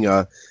writing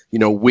a,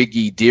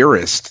 Wiggy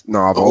Dearest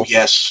novel. Oh,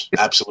 yes,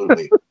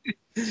 absolutely.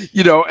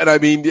 And I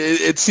mean,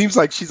 it seems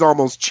like she's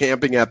almost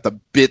champing at the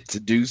bit to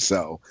do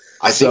so.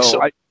 I think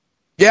so.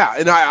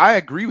 And I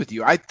agree with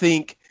you. I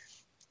think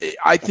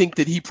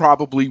that he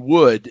probably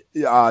would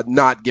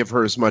not give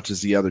her as much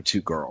as the other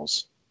two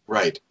girls.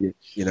 Right.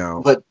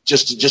 But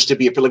just to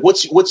be like,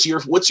 what's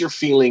your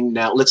feeling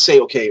now? Let's say,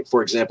 okay,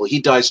 for example, he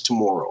dies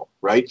tomorrow,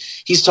 right?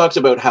 He's talked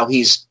about how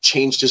he's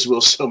changed his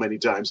will so many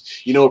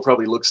times. It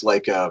probably looks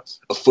like a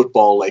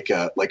football, like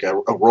a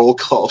roll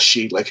call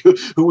sheet, like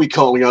who we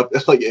calling up,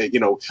 like a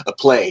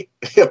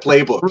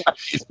playbook,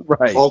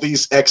 right? All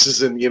these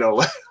X's and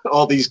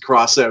all these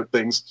cross out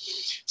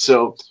things.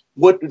 So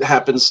what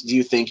happens, do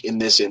you think, in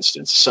this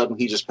instance?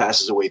 Suddenly he just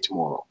passes away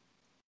tomorrow.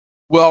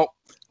 Well,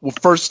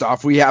 first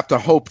off, we have to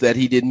hope that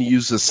he didn't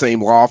use the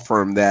same law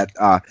firm that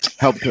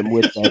helped him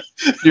with that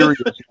serious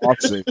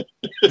lawsuit.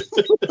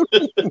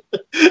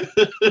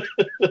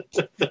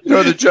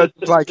 The judge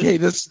is like, "Hey,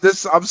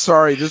 this. I'm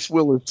sorry, this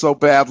will is so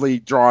badly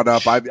drawn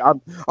up.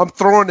 I'm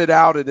throwing it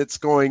out, and it's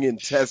going in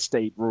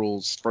testate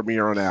rules from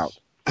here on out."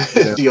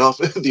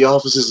 The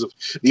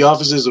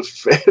offices of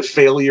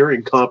failure,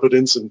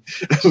 incompetence, and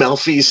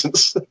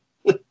malfeasance.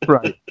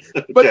 Right,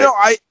 but no,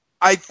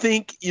 I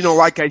think,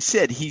 like I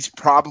said, he's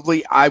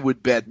probably, I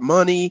would bet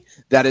money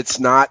that it's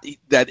not,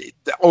 that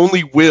the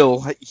only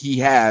will he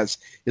has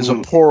is a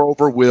pour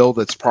over will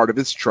that's part of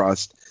his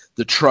trust.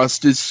 The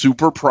trust is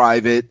super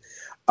private.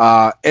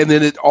 And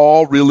then it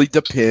all really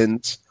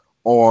depends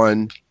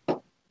on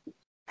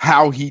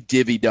how he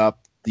divvied up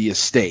the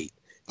estate.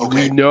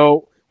 Okay.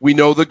 We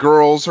know the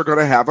girls are going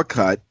to have a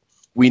cut.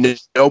 We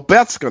know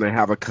Beth's going to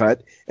have a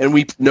cut, and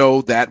we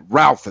know that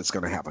Ralph is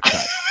going to have a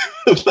cut.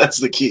 That's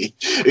the key.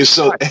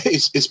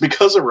 It's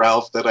because of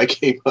Ralph that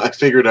I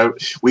figured out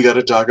we got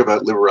to talk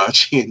about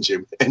Liberace and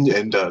Jim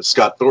and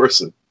Scott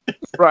Thorson.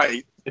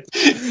 Right.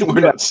 We're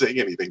not saying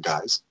anything,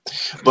 guys.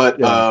 But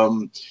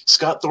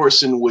Scott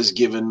Thorson was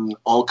given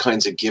all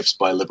kinds of gifts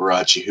by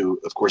Liberace, who,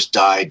 of course,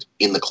 died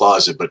in the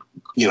closet. But,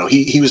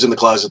 he was in the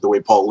closet the way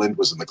Paul Lynde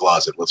was in the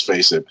closet, let's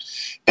face it.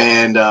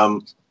 And I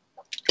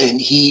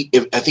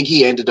think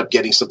he ended up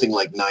getting something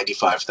like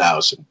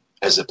 $95,000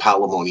 as a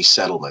palimony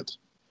settlement.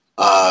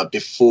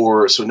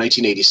 Before, so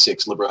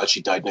 1986,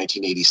 Liberace died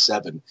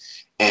 1987.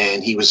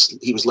 And he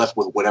was left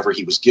with whatever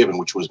he was given,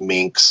 which was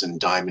minks and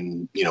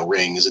diamond,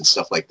 rings and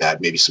stuff like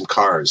that, maybe some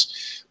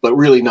cars, but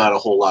really not a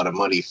whole lot of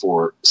money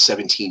for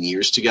 17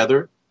 years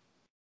together.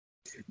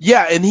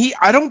 Yeah, and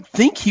I don't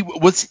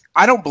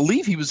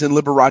believe he was in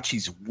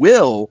Liberace's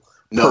will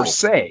per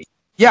se.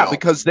 Yeah,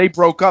 because they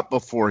broke up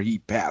before he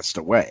passed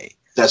away.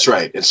 That's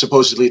right. And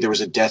supposedly there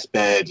was a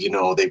deathbed,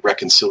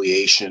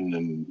 reconciliation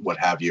and what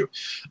have you.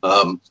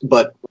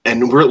 But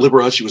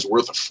Liberace was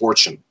worth a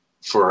fortune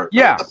for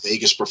a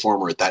Vegas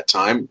performer at that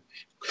time.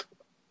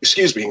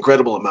 Excuse me,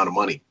 incredible amount of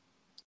money.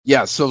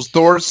 Yeah, so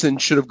Thorson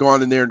should have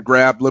gone in there and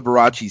grabbed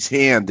Liberace's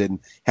hand and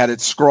had it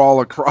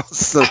scrawl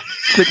across the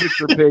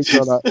signature page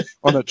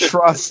on a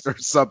trust or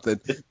something.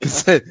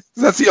 That's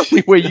the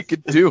only way you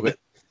could do it,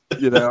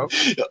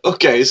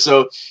 Okay,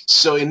 so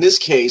in this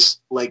case,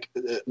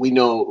 we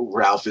know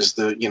Ralph is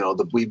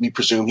we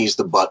presume he's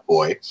the butt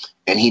boy,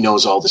 and he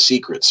knows all the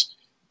secrets.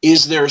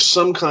 Is there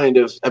some kind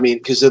of,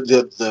 because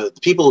the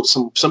people,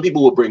 some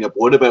people will bring up,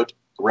 what about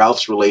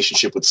Ralph's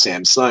relationship with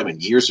Sam Simon?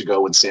 Years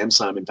ago, when Sam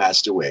Simon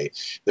passed away,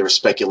 there was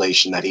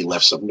speculation that he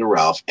left something to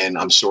Ralph. And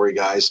I'm sorry,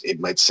 guys, it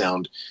might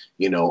sound,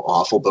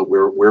 awful, but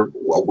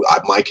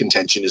my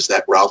contention is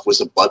that Ralph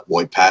was a butt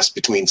boy passed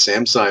between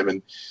Sam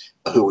Simon,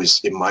 who is,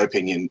 in my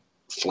opinion,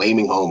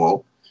 flaming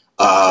homo,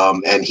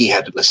 and he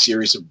had a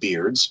series of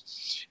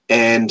beards.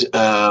 And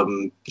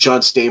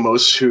John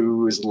Stamos,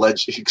 who is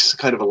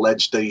kind of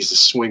alleged that he's a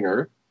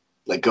swinger,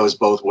 goes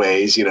both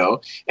ways,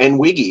 and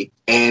Wiggy.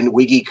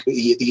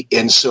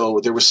 And so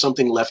there was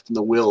something left in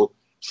the will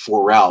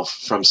for Ralph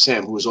from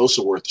Sam, who was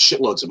also worth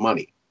shitloads of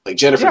money.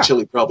 Jennifer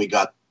Tilly probably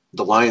got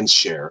the lion's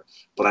share,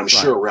 but I'm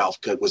sure Ralph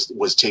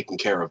was taken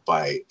care of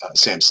by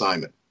Sam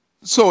Simon.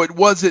 So it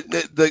wasn't,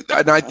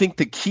 and I think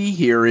the key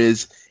here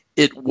is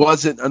it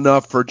wasn't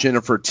enough for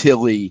Jennifer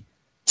Tilly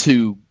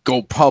to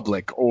go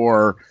public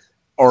or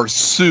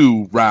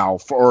sue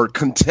Ralph or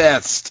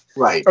contest,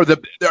 right? Or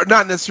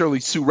not necessarily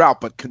sue Ralph,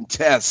 but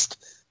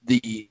contest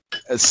the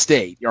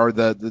estate or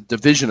the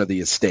division of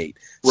the estate.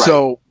 Right.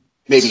 So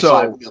maybe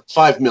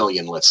 5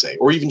 million, let's say,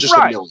 or even just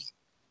 $1 million.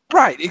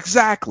 Right,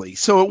 exactly.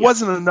 So it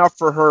wasn't enough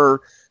for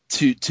her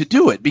to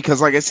do it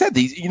because, like I said,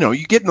 these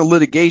you get into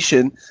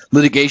litigation.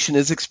 Litigation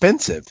is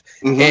expensive,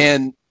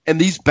 and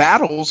these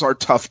battles are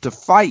tough to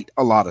fight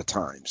a lot of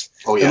times.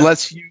 Oh yeah.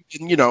 Unless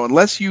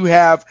you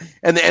have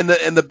and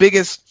the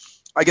biggest.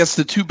 I guess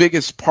the two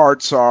biggest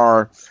parts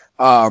are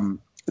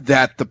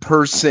that the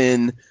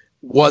person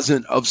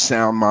wasn't of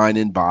sound mind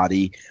and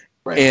body,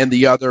 and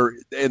the other,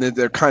 and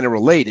they're kind of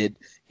related,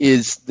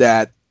 is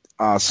that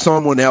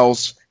someone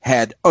else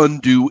had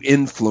undue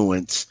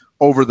influence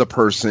over the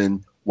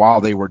person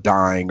while they were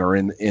dying or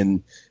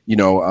in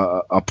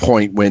a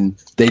point when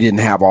they didn't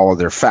have all of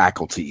their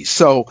faculties.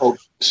 So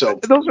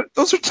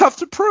those are tough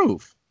to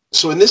prove.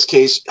 So in this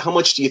case, how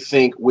much do you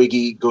think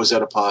Wiggy goes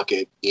out of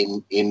pocket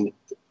in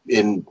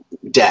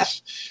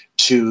death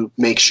to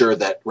make sure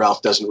that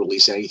Ralph doesn't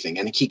release anything?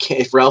 And he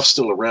can't, if Ralph's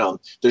still around,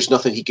 there's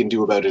nothing he can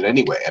do about it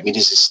anyway.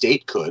 His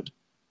estate could.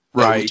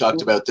 Right. We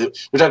talked about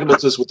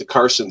this with the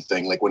Carson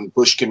thing. Like when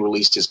Bushkin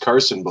released his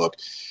Carson book,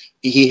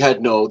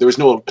 there was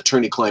no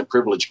attorney-client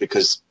privilege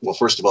because, well,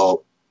 first of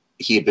all,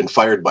 he had been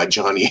fired by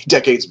Johnny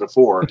decades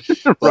before.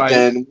 But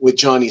then with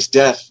Johnny's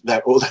death,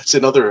 that's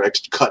another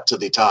extra cut to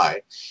the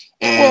tie.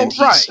 And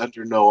he's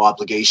under no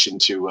obligation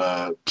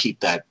to keep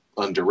that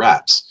under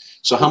wraps.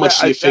 So how much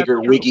do you figure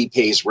Wiggy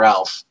pays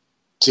Ralph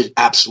to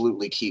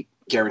absolutely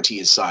guarantee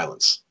his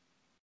silence?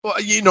 Well,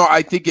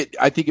 I think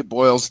it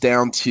boils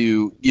down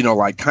to,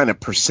 kind of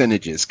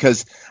percentages,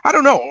 because I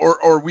don't know,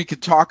 or we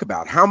could talk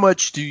about how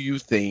much do you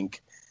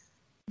think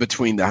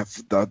between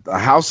the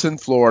house in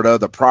Florida,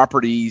 the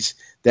properties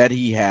that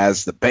he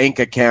has, the bank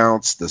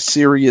accounts, the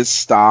Sirius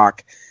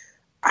stock,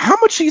 how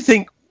much do you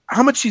think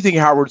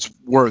Howard's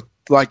worth?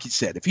 Like you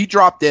said, if he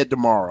dropped dead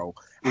tomorrow,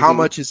 how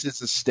much is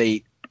his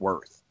estate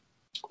worth?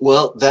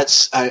 Well,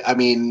 that's,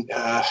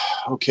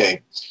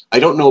 okay. I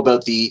don't know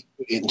about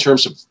in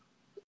terms of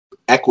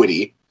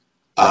equity.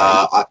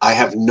 I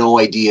have no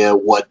idea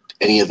what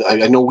any of the.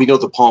 I know we know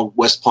the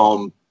West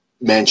Palm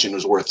mansion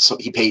was worth. So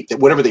he paid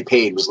whatever they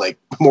paid was like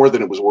more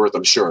than it was worth,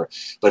 I'm sure.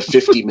 But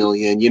 $50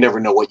 million, you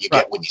never know what you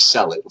get when you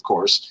sell it, of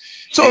course.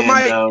 So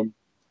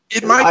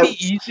it might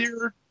be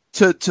easier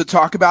to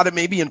talk about it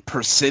maybe in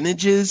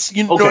percentages.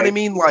 You know what I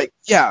mean? Like,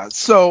 yeah.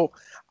 So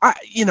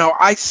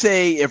I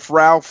say if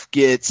Ralph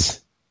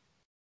gets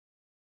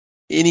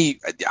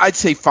I'd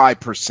say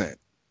 5%.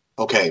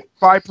 Okay.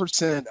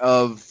 5%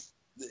 of,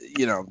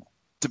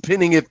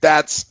 depending if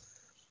that's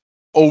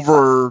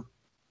over,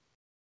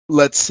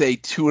 let's say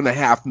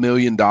 $2.5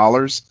 million.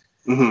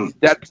 Mm-hmm.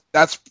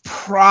 That's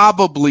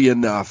probably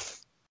enough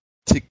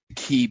to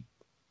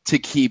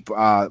keep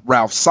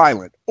Ralph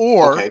silent.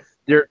 Or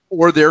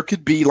there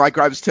could be, like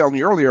I was telling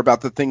you earlier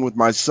about the thing with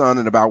my son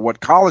and about what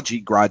college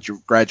he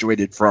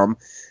graduated from.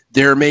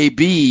 There may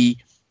be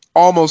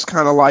almost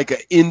kind of like an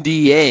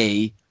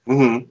NDA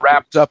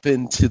wrapped up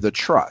into the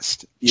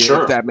trust.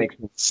 Sure. If that makes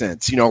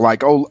sense.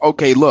 Like, oh,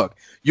 okay, look,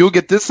 you'll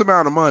get this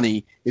amount of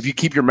money if you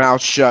keep your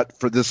mouth shut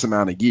for this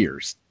amount of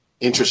years.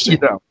 Interesting.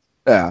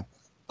 Yeah.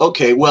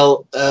 Okay,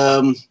 well,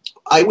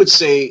 I would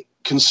say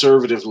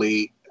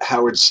conservatively,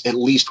 Howard's at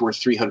least worth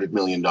 $300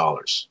 million.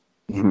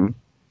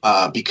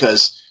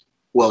 Because,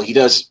 well, he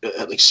does,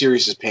 like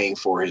Sirius is paying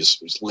for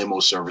his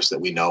limo service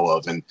that we know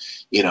of, and,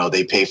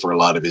 they pay for a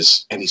lot of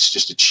his, and he's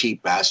just a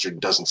cheap bastard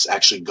and doesn't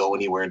actually go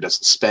anywhere and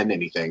doesn't spend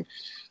anything.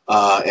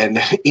 And,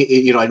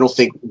 I don't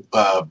think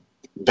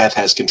Beth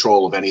has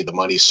control of any of the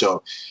money,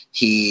 so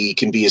he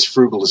can be as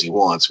frugal as he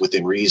wants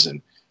within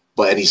reason.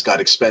 And he's got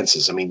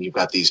expenses. I mean, you've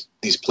got these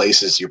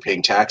places you're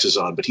paying taxes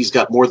on, but he's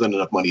got more than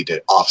enough money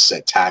to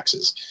offset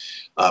taxes,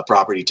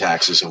 property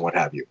taxes and what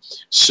have you.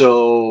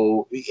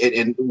 So,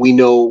 and we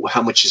know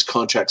how much his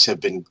contracts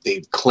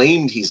they've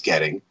claimed he's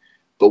getting,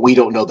 but we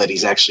don't know that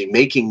he's actually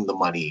making the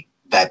money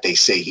that they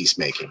say he's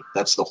making.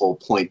 That's the whole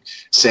point.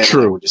 Sam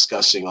and I were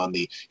discussing on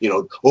the, he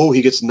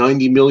gets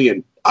 $90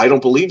 million. I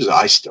don't believe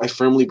that. I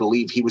firmly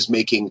believe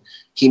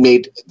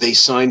they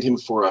signed him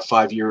for a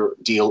 5-year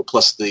deal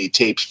plus the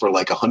tapes for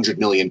like $100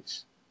 million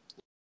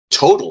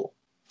total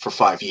for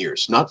 5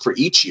 years, not for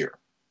each year.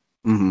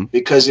 Mm-hmm.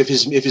 Because if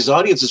his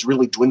audience is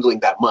really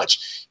dwindling that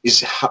much,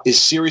 is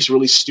Sirius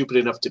really stupid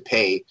enough to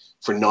pay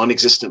for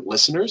non-existent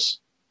listeners?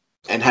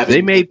 And having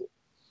they may be.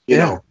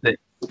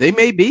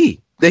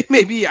 They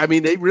may be. I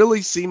mean, they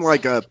really seem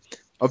like a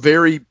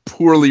very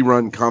poorly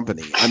run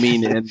company.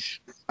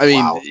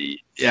 Wow.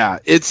 Yeah,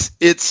 it's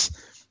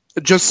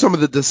just some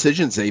of the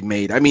decisions they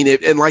made. I mean,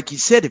 and like you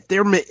said, if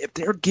they're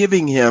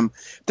paying him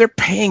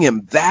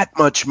that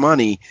much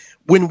money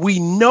when we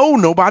know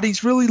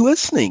nobody's really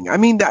listening. I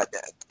mean,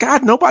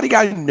 nobody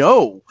I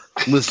know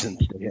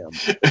listens to him.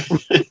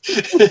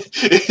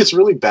 It's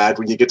really bad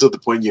when you get to the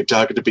point you're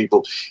talking to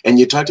people, and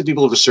you talk to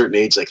people of a certain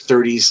age, like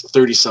 30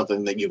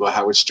 something, that you go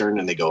Howard Stern,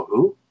 and they go,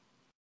 who?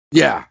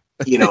 Yeah.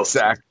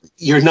 Exactly.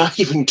 You're not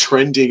even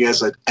trending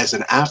as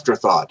an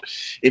afterthought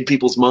in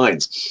people's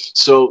minds.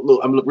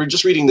 So we're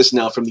just reading this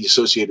now from the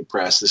Associated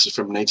Press. This is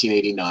from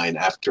 1989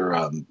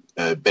 after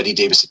Betty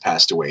Davis had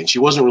passed away, and she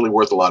wasn't really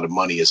worth a lot of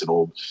money as an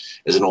old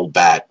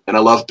bat. And I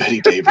love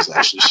Betty Davis.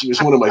 Actually, she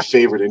was one of my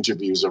favorite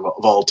interviews of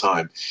all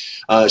time.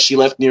 She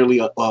left nearly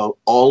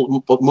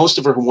most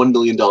of her $1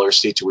 million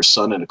estate to her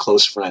son and a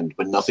close friend,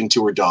 but nothing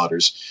to her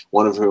daughters,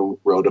 one of whom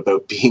wrote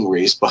about being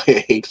raised by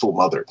a hateful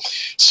mother.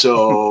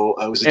 So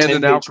I was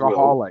an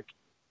alcoholic.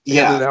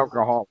 Yeah, and an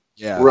alcoholic.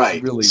 Yeah,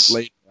 right. Really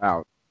laid it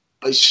out.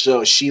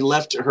 So she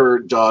left her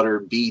daughter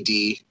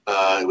BD.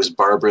 It was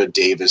Barbara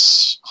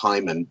Davis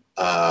Hyman.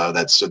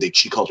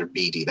 She called her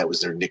BD. That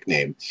was their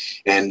nickname,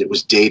 and it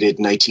was dated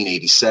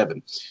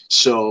 1987.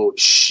 So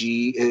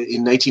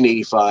in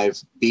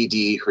 1985,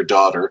 BD, her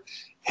daughter,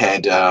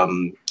 had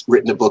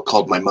written a book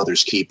called My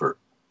Mother's Keeper.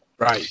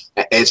 Right.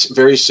 It's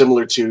very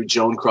similar to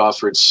Joan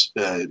Crawford's,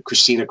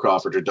 Christina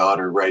Crawford, her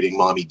daughter, writing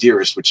Mommy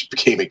Dearest, which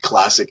became a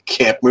classic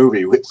camp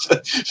movie with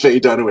Faye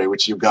Dunaway,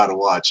 which you've got to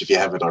watch if you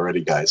haven't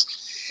already, guys.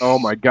 Oh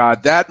my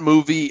God, that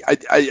movie!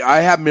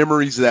 I have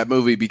memories of that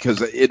movie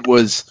because it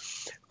was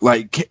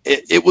like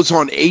it was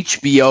on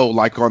HBO,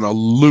 like on a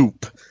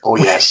loop. Oh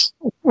yes,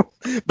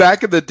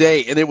 back in the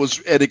day, and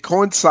it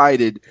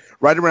coincided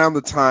right around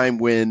the time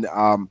when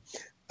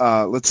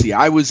let's see,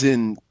 I was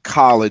in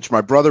college.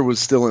 My brother was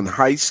still in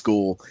high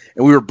school,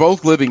 and we were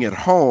both living at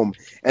home.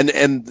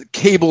 And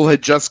cable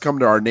had just come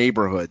to our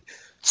neighborhood.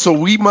 So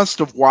we must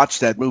have watched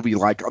that movie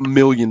like 1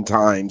 million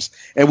times,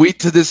 and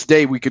to this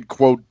day we could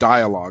quote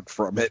dialogue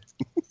from it.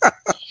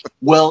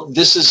 Well,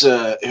 this is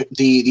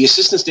the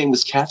assistant's name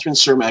was Catherine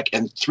Cermak,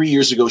 and 3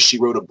 years ago she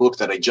wrote a book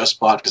that I just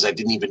bought because I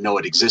didn't even know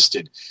it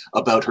existed,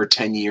 about her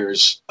 10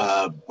 years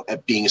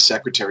at being a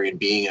secretary and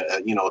being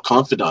a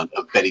confidant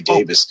of Betty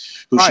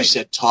Davis, who she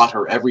said taught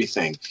her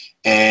everything,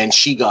 and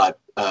she got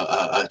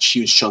a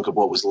huge chunk of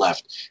what was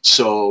left.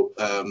 So.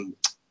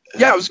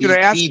 I was going to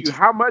ask you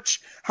how much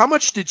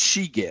did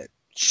she get?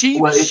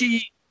 Let's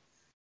see.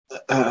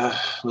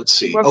 Must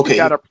have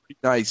got a pretty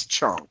nice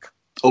chunk.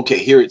 Okay,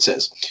 here it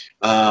says.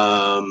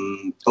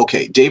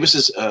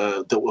 Davis's.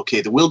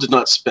 The will did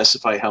not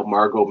specify how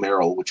Margot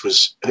Merrill, which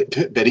was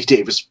Betty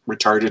Davis'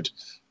 retarded,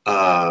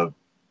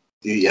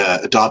 the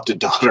adopted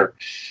daughter,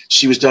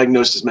 she was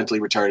diagnosed as mentally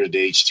retarded at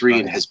age 3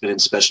 and has been in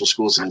special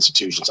schools and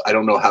institutions. I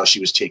don't know how she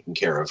was taken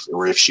care of,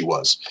 or if she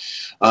was.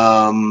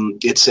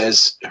 It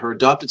says her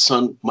adopted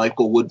son,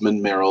 Michael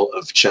Woodman Merrill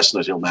of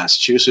Chestnut Hill,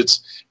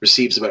 Massachusetts,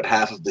 receives about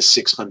half of the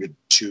 $600,000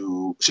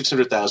 to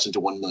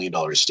 $1 million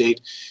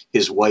estate.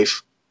 His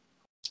wife,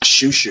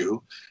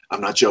 Shushu,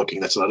 I'm not joking,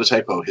 that's not a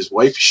typo. His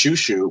wife,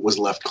 Shushu, was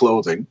left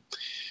clothing.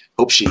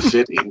 Hope she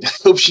fit in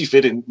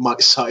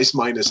size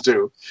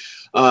 -2.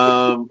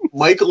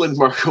 Michael and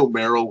Margot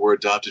Merrill were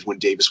adopted when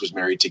Davis was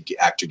married to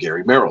actor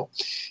Gary Merrill.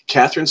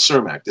 Catherine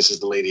Cermak, this is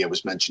the lady I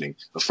was mentioning,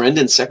 a friend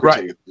and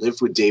secretary who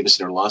lived with Davis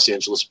in her Los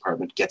Angeles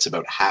apartment, gets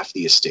about half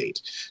the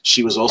estate.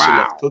 She was also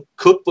left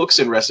cookbooks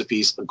and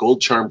recipes, a gold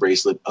charm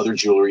bracelet, other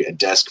jewelry, a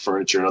desk,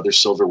 furniture, and other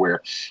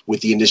silverware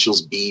with the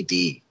initials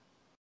BD.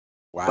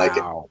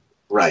 Wow.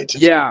 Right.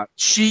 Yeah,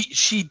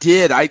 she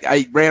did.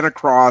 I ran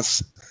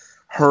across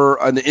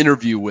an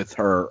interview with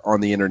her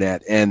on the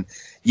internet, and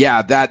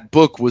yeah, that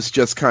book was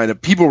just kind of,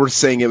 people were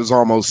saying it was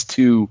almost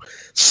too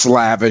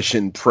slavish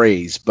in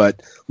praise.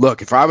 But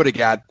look, if I would have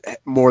got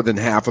more than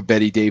half of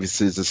Betty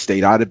Davis's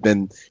estate,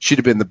 she'd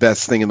have been the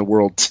best thing in the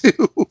world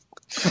too.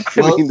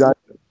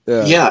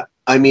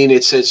 I mean,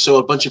 it says, so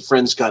a bunch of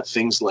friends got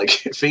things like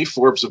Faye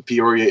Forbes of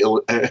Peoria,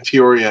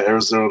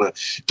 Arizona,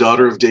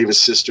 daughter of Davis'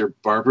 sister,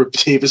 Barbara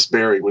Davis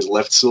Berry, was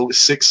left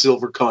 6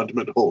 silver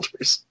condiment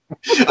holders.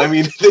 I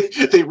mean,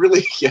 they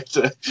really get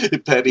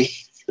petty.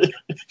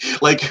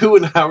 Like, who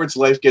in Howard's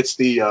life gets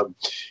the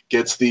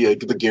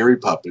Gary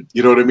puppet?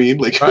 You know what I mean?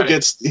 Like, who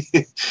gets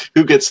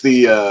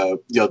the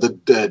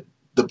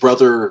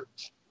brother?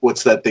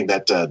 What's that thing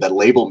that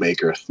label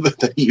maker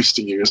that he used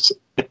to use?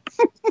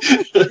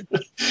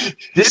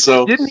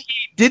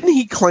 Didn't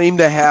he claim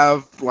to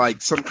have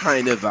like some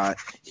kind of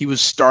he was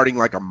starting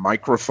like a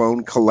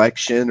microphone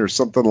collection or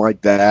something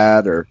like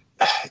that, or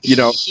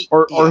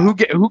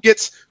who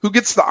gets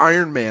the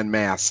Iron Man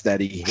mask that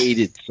he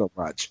hated so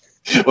much?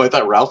 Well, I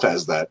thought Ralph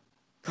has that.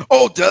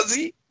 Oh, does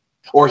he?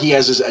 Or he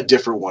has a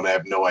different one.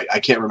 I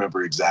can't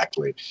remember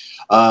exactly.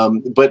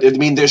 But I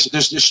mean,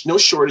 there's no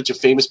shortage of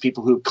famous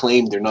people who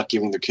claim they're not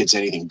giving their kids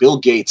anything. Bill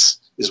Gates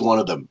is one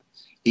of them.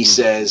 He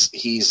says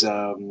he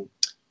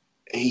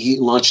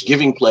launched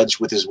Giving Pledge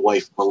with his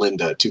wife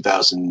Melinda,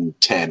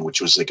 2010,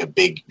 which was like a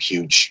big,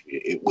 huge,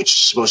 which is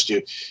supposed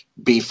to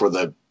be for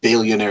the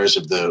billionaires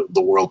of the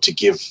world to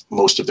give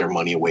most of their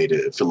money away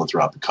to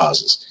philanthropic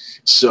causes.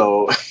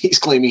 So he's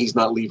claiming he's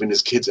not leaving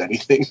his kids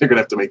anything. They're going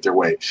to have to make their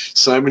way.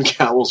 Simon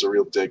Cowell's a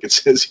real dick. It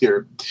says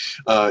here,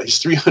 his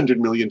 $300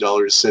 million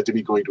is said to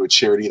be going to a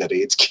charity that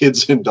aids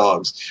kids and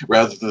dogs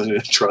rather than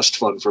a trust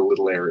fund for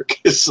little Eric,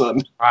 his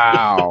son.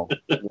 Wow.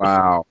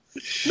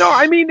 No,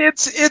 I mean,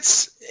 it's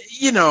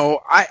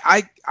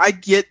I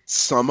get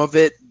some of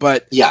it,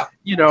 but yeah,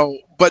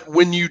 but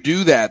when you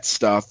do that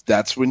stuff,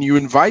 that's when you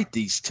invite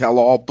these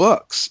tell-all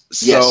books.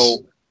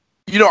 So,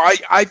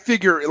 yes. I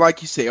figure,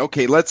 like you say,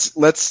 okay,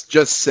 let's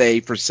just say,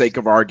 for sake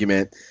of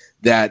argument,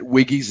 that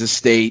Wiggy's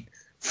estate,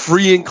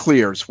 free and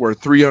clear, is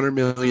worth $300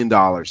 million.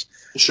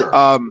 Sure.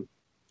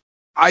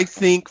 I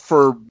think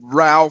for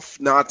Ralph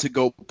not to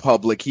go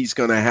public, he's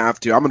going to have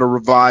to. I'm going to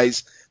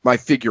revise my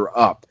figure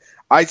up.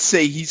 I'd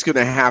say he's going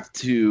to have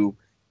to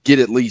get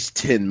at least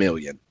 $10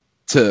 million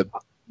to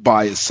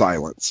buy his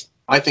silence.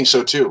 I think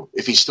so too.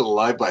 If he's still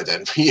alive by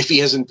then, if he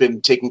hasn't been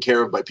taken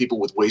care of by people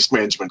with waste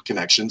management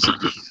connections,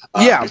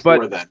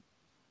 before then.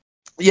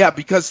 Yeah,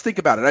 because think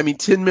about it. I mean,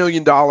 $10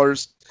 million,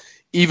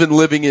 even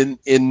living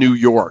in New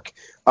York,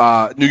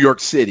 New York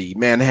City,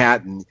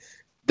 Manhattan,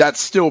 that's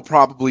still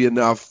probably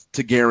enough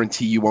to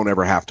guarantee you won't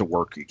ever have to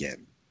work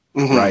again,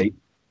 right?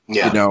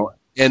 Yeah.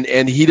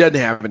 And he doesn't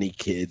have any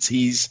kids.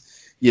 He's,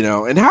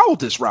 and how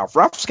old is Ralph?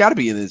 Ralph's got to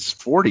be in his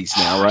 40s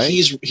now, right?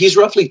 He's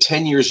roughly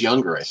 10 years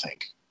younger, I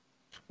think.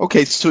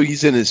 Okay, so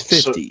he's in his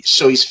 50s.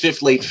 So he's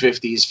late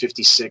 50s,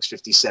 56,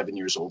 57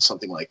 years old,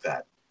 something like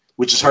that,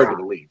 which is hard to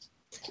believe.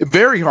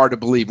 Very hard to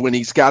believe when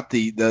he's got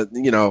the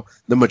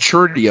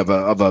maturity of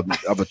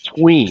a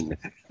tween.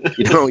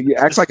 He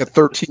acts like a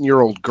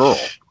 13-year-old girl.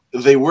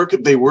 They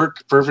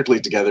work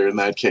perfectly together in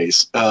that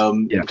case.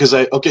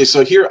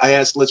 So here I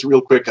asked, let's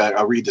real quick,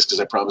 I'll read this because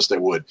I promised I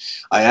would.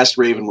 I asked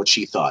Raven what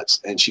she thought.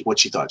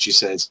 She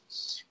says,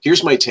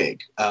 here's my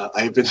take.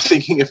 I have been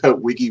thinking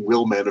about Wiggy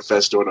Will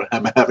Manifesto, and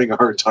I'm having a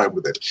hard time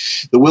with it.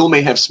 The will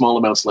may have small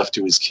amounts left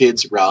to his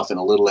kids, Ralph, and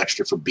a little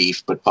extra for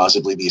beef, but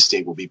possibly the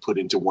estate will be put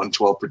into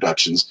 112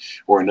 Productions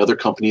or another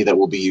company that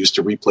will be used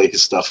to replay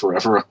his stuff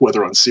forever,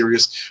 whether on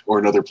Sirius or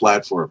another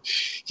platform.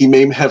 He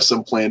may have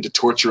some plan to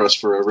torture us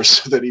forever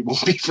so that he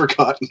won't be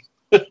forgotten.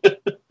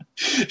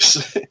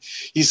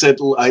 He said,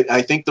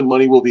 I think the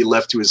money will be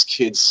left to his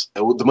kids.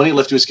 The money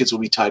left to his kids will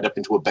be tied up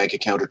into a bank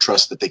account or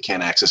trust that they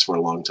can't access for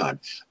a long time.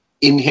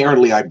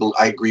 Inherently, I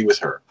agree with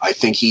her. I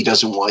think he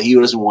doesn't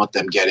want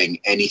them getting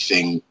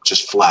anything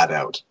just flat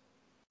out.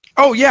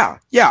 Oh, yeah.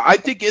 Yeah, I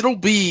think it'll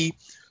be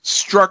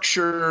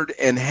structured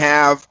and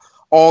have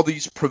all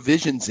these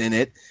provisions in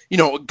it.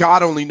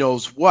 God only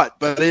knows what,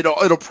 but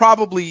it'll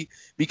probably,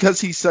 because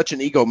he's such an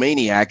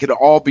egomaniac, it'll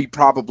all be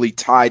probably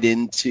tied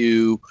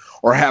into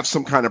or have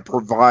some kind of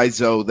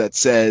proviso that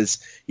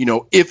says,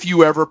 if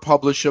you ever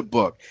publish a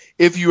book,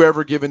 if you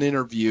ever give an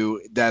interview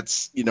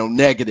that's,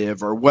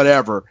 negative or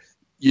whatever,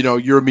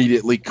 you're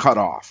immediately cut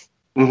off.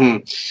 Mm-hmm.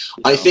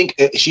 I think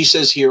she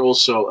says here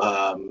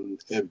also,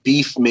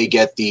 Beef may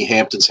get the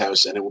Hamptons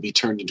house and it will be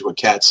turned into a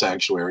cat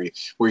sanctuary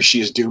where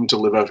she is doomed to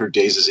live out her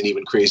days as an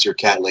even crazier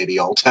cat lady,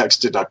 all tax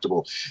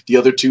deductible. The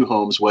other two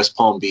homes, West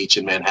Palm Beach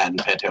and Manhattan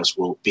Penthouse,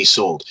 will be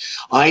sold.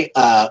 I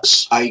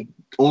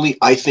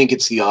think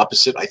it's the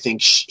opposite. I think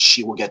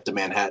she will get the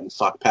Manhattan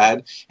fuck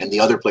pad and the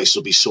other place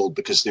will be sold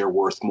because they're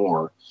worth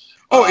more.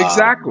 Oh,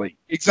 exactly.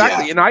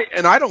 Yeah.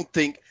 And I don't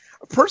think,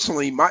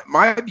 personally,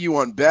 my view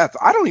on Beth,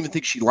 I don't even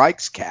think she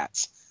likes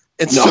cats.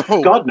 And no,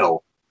 so, God,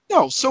 no.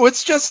 No, so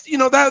it's just,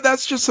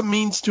 that's just a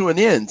means to an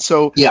end.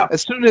 So yeah.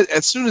 as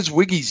soon as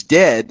Wiggy's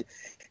dead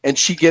and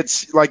she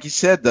gets, like you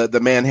said, the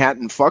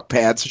Manhattan fuck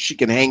pad, so she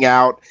can hang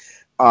out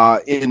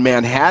in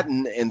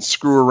Manhattan and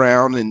screw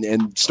around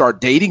and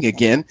start dating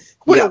again.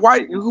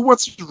 Why? Who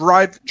wants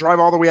to drive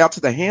all the way out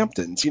to the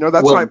Hamptons?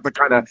 That's like the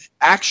kind of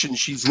action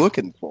she's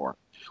looking for.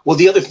 Well,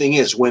 the other thing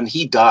is when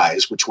he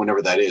dies, which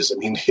whenever that is, I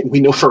mean, we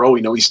know for all we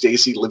know,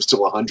 he lives to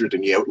 100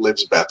 and he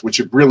outlives Beth, which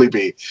would really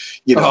be,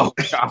 oh,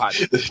 God.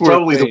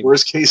 probably the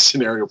worst case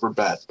scenario for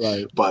Beth.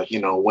 Right. But,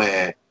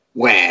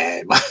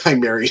 when I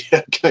married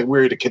a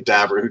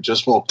cadaver who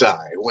just won't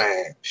die,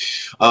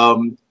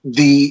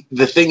 the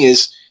thing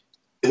is,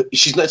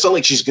 it's not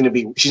like she's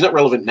not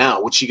relevant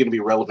now. What's she going to be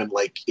relevant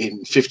like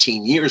in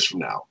 15 years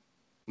from now?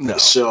 No.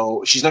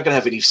 So she's not going to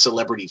have any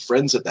celebrity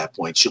friends at that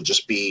point. She'll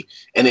just be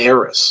an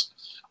heiress.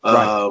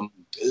 Right.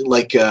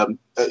 Like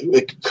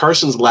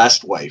Carson's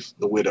last wife,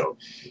 the widow,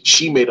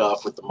 she made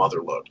off with the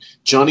Motherload.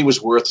 Johnny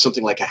was worth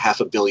something like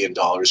 $500 million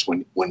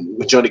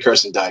when Johnny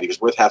Carson died. He was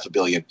worth $500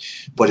 million,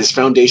 but his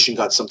foundation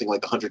got something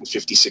like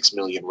 $156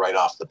 million right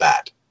off the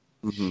bat.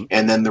 Mm-hmm.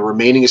 And then the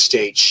remaining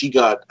estate, she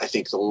got, I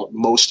think, the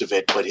most of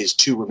it, but his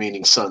two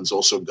remaining sons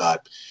also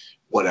got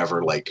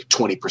whatever, like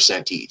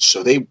 20% each.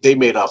 So they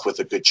made off with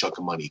a good chunk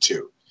of money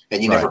too.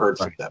 And you never heard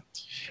from them.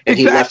 And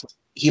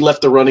he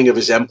left the running of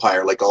his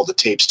empire, like all the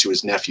tapes, to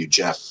his nephew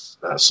Jeff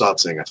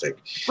Sotzing, I think.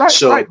 Right,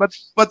 so, right.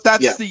 But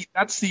that's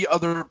the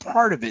other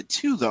part of it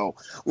too, though.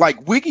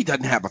 Like Wiggy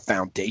doesn't have a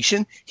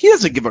foundation. He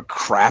doesn't give a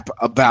crap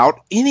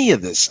about any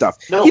of this stuff.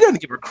 No. He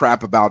doesn't give a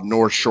crap about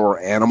North Shore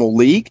Animal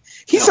League.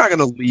 He's not going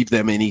to leave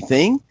them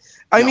anything.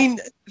 I mean,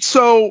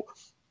 so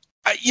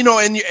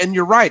and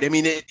you're right. I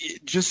mean,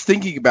 just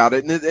thinking about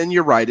it, and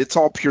you're right. It's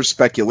all pure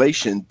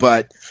speculation,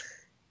 but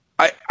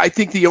I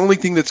think the only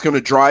thing that's going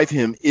to drive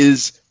him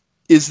is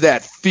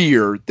that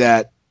fear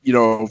that,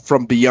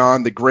 from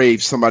beyond the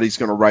grave, somebody's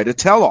going to write a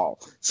tell-all.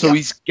 So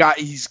he's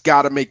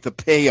got to make the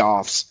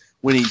payoffs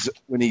when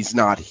he's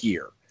not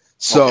here.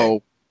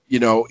 So,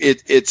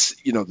 it's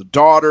the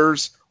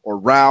daughters or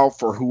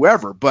Ralph or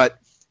whoever, but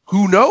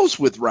who knows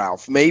with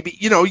Ralph? Maybe,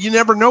 you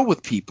never know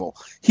with people.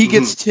 He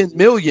gets 10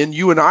 million.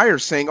 You and I are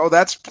saying, oh,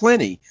 that's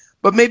plenty,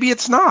 but maybe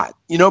it's not.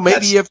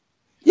 Maybe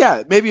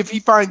if he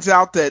finds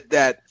out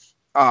that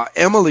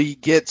Emily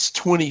gets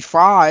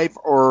 25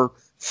 or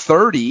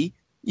 30,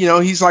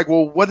 he's like,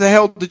 well, what the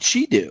hell did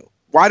she do?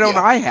 Why don't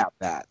I have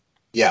that?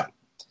 Yeah.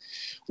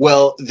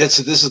 Well, this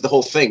is the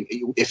whole thing.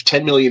 If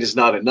 10 million is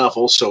not enough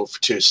also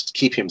to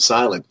keep him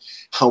silent,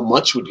 how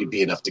much would it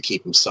be enough to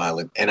keep him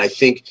silent? And I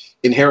think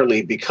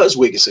inherently, because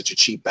Wig is such a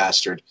cheap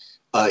bastard,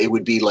 it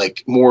would be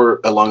like more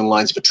along the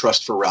lines of a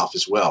trust for Ralph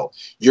as well.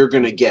 You're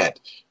going to get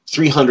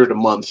 $300 a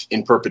month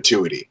in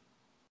perpetuity,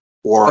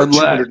 or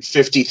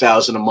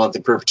 $250,000 a month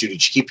in perpetuity.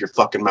 Just keep your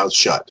fucking mouth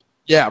shut.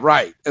 Yeah,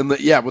 right. And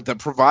with the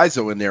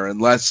proviso in there,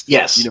 unless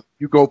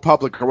you go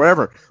public or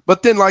whatever.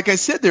 But then, like I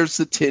said, there's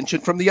the tension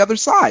from the other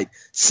side.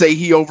 Say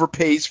he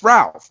overpays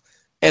Ralph,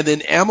 and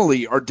then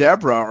Emily or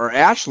Deborah or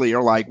Ashley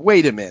are like,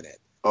 "Wait a minute,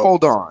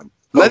 hold on.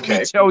 Let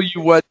me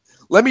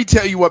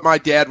tell you what my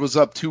dad was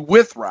up to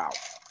with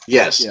Ralph."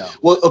 Yes. Yeah.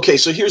 Well, okay.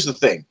 So here's the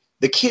thing: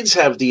 the kids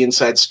have the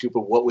inside scoop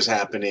of what was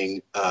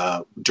happening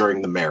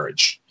during the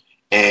marriage,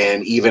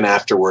 and even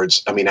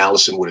afterwards. I mean,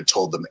 Allison would have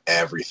told them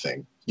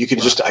everything. You can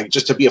just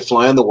to be a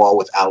fly on the wall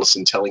with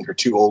Allison telling her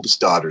two oldest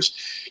daughters,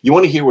 you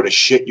want to hear what a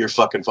shit your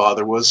fucking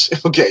father was?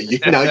 Okay,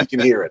 now you can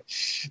hear it.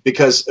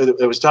 Because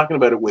I was talking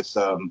about it with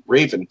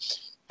Raven.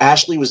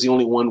 Ashley was the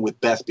only one with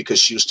Beth because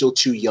she was still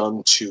too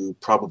young to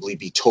probably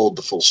be told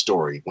the full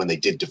story when they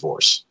did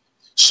divorce.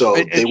 So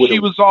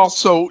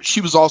she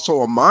was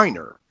also a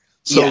minor.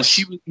 So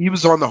he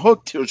was on the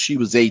hook till she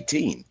was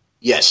 18.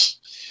 Yes.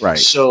 Right.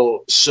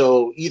 So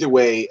either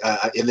way,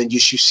 and then you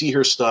see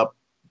her stop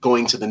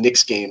going to the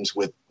Knicks games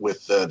with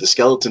the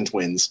Skeleton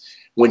Twins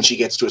when she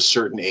gets to a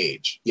certain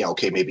age. Yeah,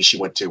 okay, maybe she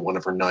went to one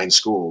of her 9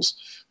 schools.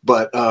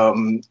 But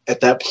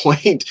at that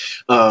point,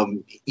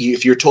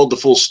 if you're told the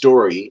full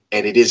story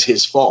and it is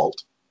his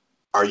fault,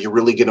 are you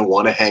really going to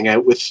want to hang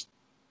out with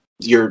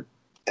your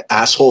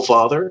asshole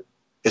father?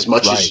 As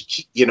much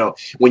as,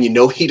 when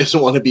he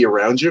doesn't want to be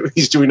around you,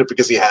 he's doing it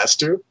because he has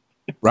to.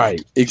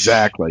 Right,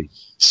 exactly.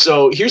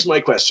 So here's my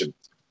question.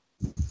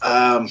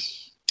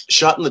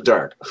 Shot in the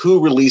dark,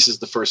 who releases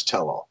the first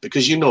tell-all?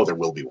 Because there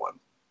will be one.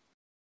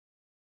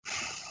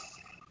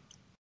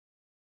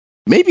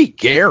 Maybe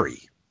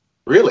Gary.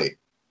 Really?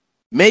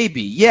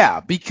 Maybe,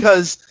 yeah.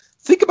 Because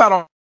think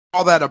about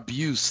all that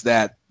abuse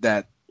that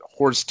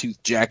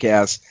horse-toothed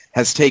jackass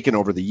has taken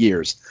over the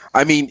years.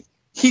 I mean,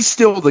 he's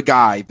still the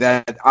guy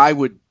that I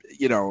would,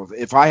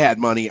 if I had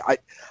money,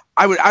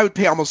 I would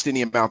pay almost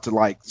any amount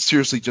to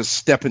seriously just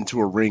step into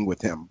a ring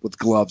with him with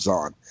gloves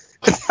on.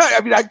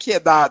 I mean, I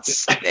cannot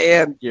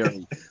stand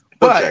Gary,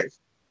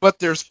 but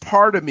there's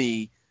part of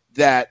me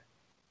that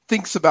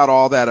thinks about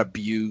all that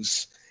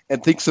abuse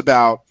and thinks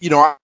about,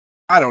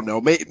 I don't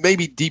know,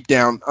 maybe deep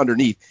down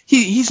underneath,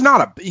 he's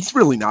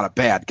really not a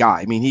bad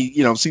guy. I mean,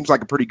 he seems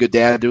like a pretty good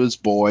dad to his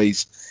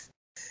boys.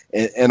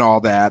 And all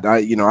that,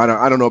 I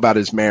don't know about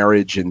his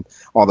marriage and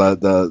all the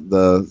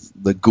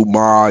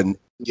guma and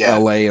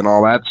L.A. and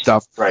all that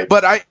stuff. Right.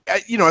 But I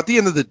at the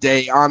end of the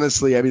day,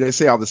 honestly, I mean, I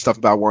say all this stuff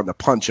about wanting to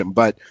punch him,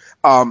 but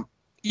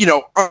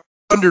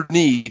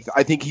underneath,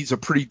 I think he's a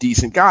pretty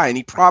decent guy, and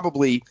he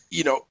probably,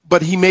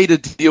 but he made a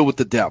deal with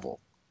the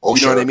devil. Oh,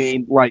 you know what I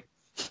mean? Like,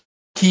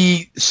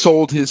 he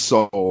sold his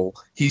soul,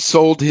 he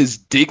sold his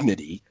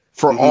dignity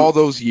for all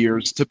those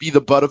years to be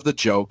the butt of the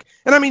joke.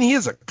 And I mean, he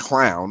is a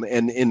clown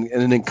and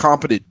an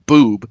incompetent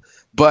boob.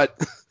 But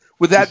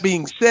with that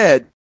being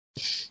said,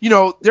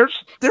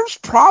 there's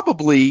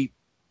probably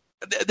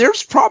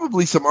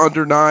some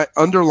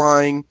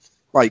underlying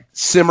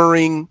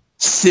simmering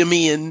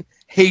simian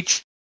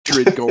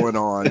hatred going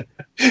on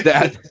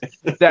that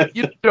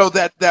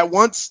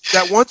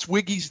once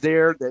Wiggy's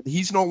there, that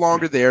he's no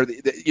longer there,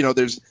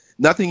 there's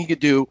nothing he could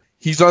do.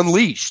 He's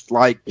unleashed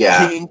like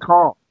King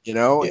Kong.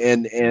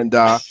 And and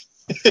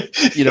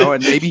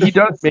maybe he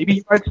does. Maybe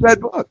he writes that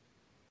book.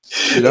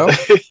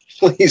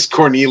 He's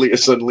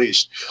Cornelius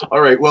Unleashed. All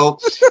right.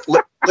 Well,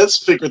 let's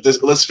figure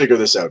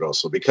this out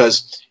also,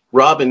 because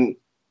Robin,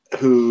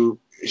 who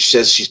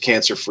says she's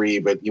cancer free,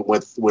 but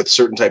with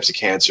certain types of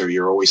cancer,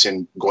 you're always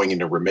going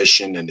into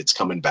remission and it's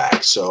coming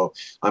back. So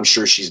I'm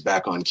sure she's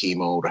back on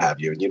chemo, what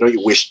have you. And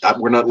you wish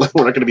we're not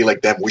going to be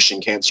like them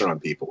wishing cancer on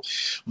people.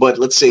 But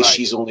let's say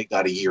she's only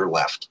got a year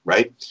left,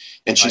 right?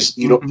 And she's,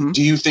 do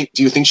you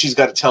think she's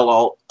got a tell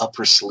all up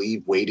her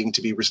sleeve, waiting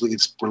to be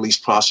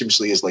released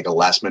posthumously as like a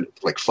last minute,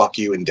 like fuck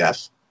you and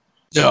death?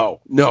 No,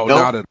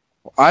 not at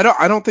all. I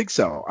don't think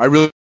so. I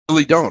really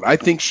don't. I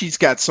think she's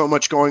got so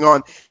much going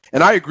on.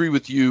 And I agree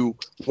with you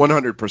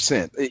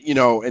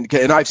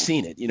 100%, and I've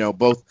seen it,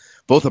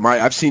 both of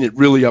I've seen it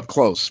really up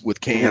close with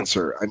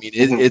cancer. I mean,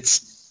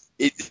 it's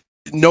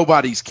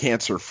nobody's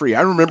cancer free.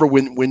 I remember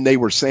when they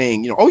were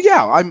saying, oh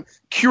yeah, I'm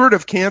cured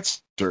of cancer.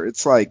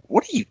 It's like,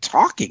 what are you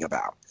talking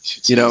about?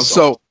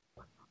 So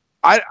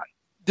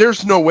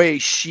there's no way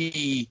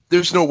she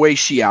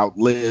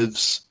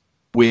outlives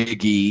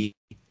Wiggy.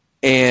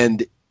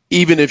 And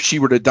even if she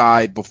were to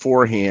die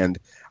beforehand,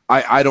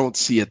 I don't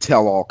see a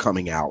tell-all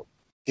coming out.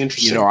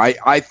 Interesting.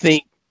 I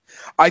think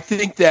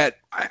that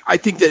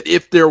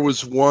if there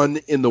was one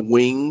in the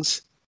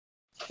wings,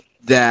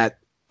 that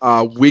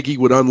Wiggy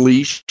would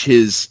unleash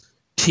his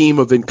team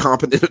of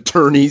incompetent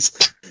attorneys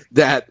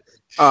that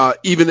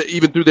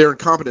even through their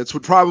incompetence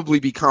would probably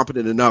be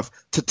competent enough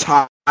to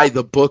tie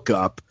the book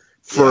up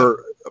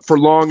for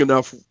long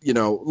enough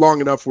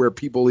where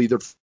people either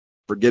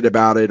forget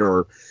about it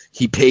or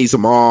he pays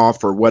them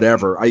off or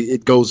whatever.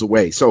 It goes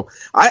away. So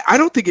I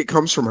don't think it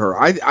comes from her.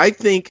 I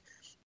think,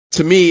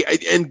 to me,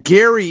 and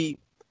Gary,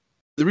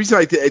 the reason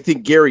I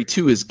think Gary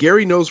too is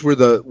Gary knows where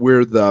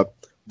the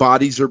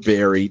bodies are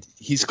buried.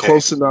 He's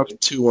close enough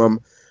to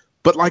them.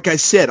 But like I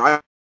said, I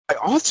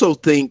also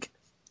think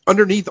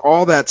underneath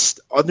all of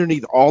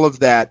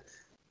that,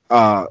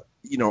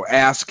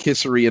 ass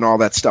kissery and all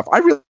that stuff, I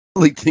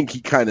really think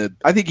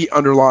he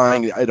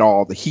underlying it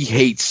all that he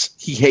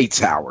hates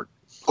Howard.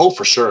 Oh,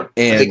 for sure.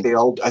 And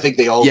I think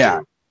they all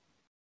do.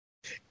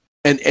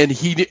 And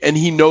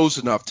he knows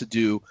enough to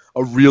do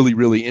a really,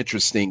 really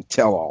interesting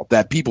tell-all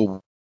that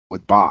people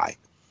would buy.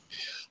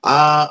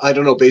 I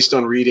don't know. Based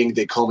on reading,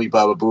 They Call Me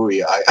Baba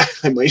Booey.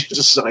 I might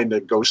just sign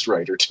a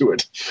ghostwriter to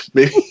it.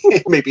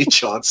 Maybe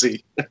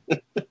Chauncey.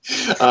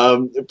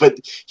 But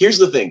here's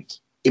the thing.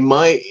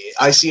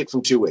 I see it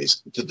from two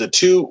ways. The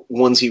two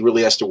ones he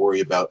really has to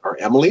worry about are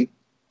Emily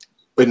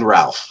and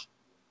Ralph,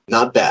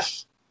 not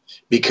Beth,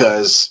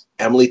 because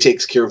Emily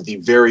takes care of the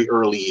very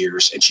early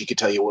years, and she could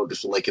tell you what it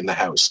was like in the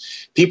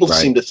house. People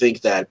seem to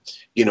think that,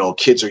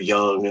 kids are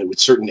young, and with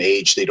a certain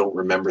age, they don't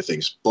remember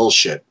things.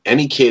 Bullshit.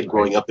 Any kid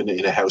growing up in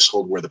a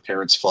household where the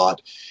parents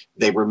fought,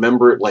 they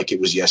remember it like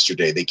it was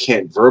yesterday. They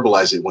can't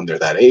verbalize it when they're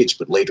that age,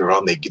 but later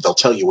on, they'll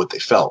tell you what they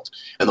felt,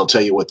 and they'll tell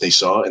you what they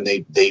saw, and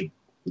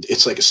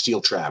it's like a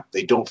steel trap.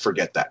 They don't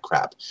forget that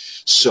crap.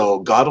 So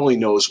God only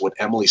knows what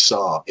Emily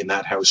saw in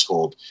that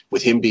household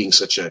with him being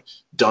such a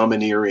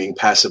domineering,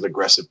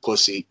 passive-aggressive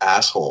pussy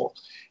asshole.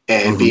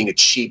 and being a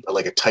cheap,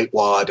 like a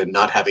tightwad, and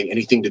not having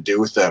anything to do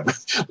with them,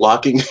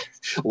 locking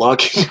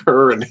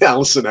her and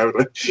Allison out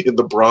in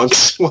the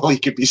Bronx while he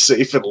could be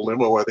safe in a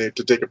limo while they had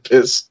to take a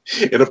piss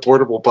in a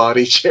portable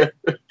body chair.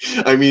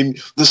 I mean,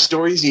 the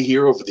stories you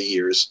hear over the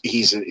years,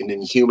 he's an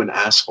inhuman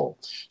asshole.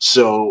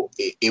 So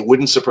it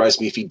wouldn't surprise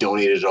me if he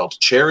donated it all to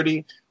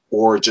charity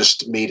or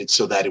just made it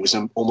so that it was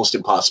almost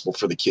impossible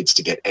for the kids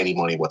to get any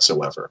money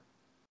whatsoever.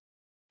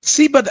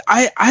 See, but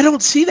I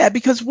don't see that,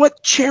 because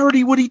what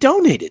charity would he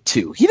donate it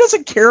to? He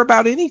doesn't care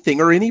about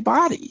anything or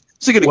anybody.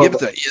 Is he going to give it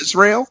to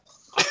Israel?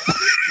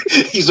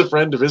 He's a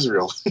friend of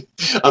Israel.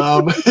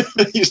 I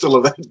used to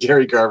love that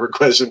Gary Garver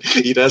question.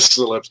 He'd ask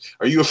celebs,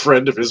 "Are you a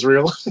friend of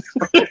Israel?"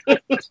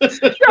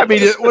 I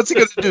mean, what's he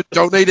going to do?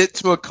 Donate it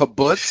to a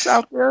kibbutz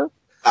out there?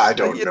 I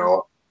don't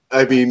know.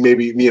 I mean,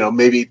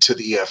 maybe to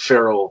the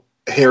Farrell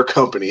hair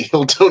company.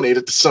 He'll donate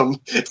it to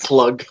some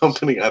plug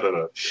company. I don't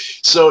know.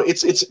 So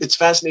it's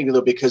fascinating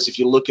though, because if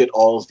you look at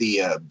all of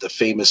the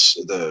famous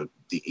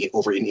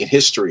over in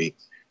history,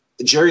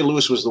 Jerry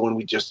Lewis was the one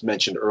we just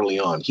mentioned early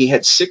on. He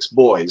had 6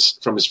 boys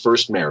from his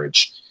first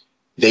marriage.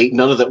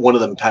 One of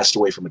them passed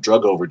away from a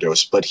drug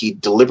overdose, but he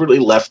deliberately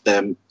left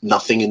them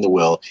nothing in the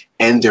will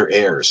and their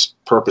heirs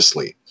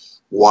purposely.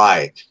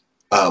 Why?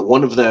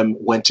 One of them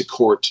went to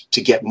court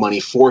to get money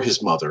for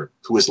his mother,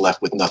 who was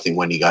left with nothing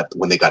when they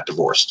got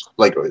divorced.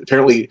 Like,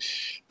 apparently,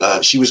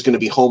 she was going to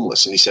be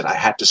homeless, and he said, "I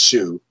had to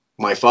sue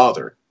my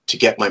father to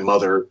get my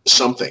mother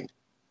something."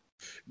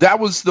 That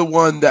was the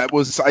one that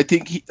was, I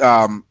think,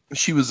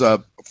 she was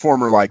a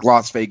former like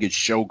Las Vegas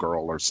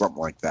showgirl or something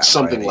like that.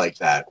 Something right? like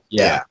that.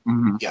 Yeah.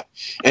 Mm-hmm. Yeah.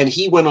 And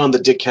he went on the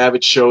Dick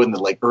Cavett show in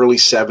the early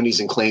 70s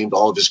and claimed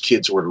all of his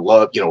kids were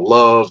loved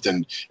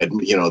and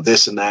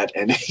this and that.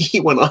 And he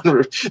went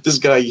on. This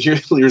guy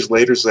years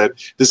later said,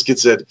 this kid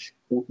said,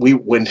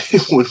 when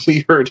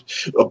we heard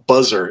a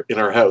buzzer in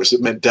our house,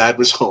 it meant Dad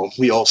was home.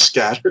 We all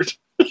scattered.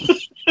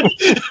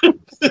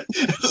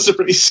 This is a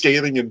pretty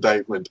scathing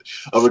indictment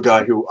of a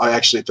guy who I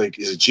actually think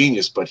is a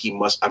genius, but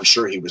I'm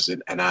sure he was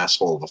an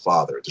asshole of a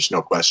father. There's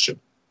no question.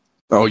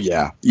 Oh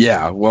yeah.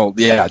 Yeah. Well,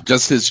 yeah,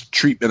 just his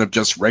treatment of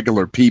just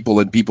regular people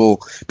and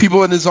people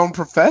in his own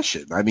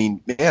profession. I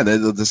mean, man,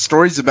 the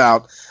stories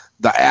about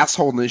the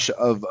assholeness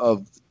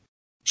of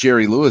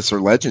Jerry Lewis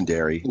are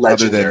legendary.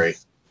 Legendary.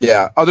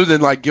 Other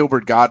than like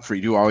Gilbert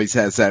Gottfried, who always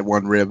has that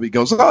one rib. He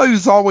goes, "Oh, he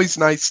was always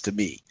nice to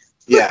me."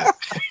 Yeah.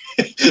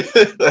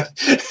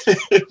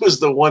 It was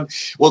the one.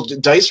 Well,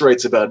 Dice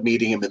writes about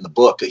meeting him in the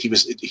book. He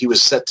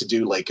was set to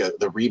do like a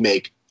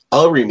remake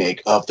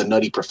of The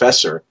Nutty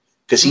Professor,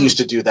 because he used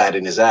to do that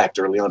in his act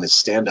early on, his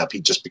stand-up.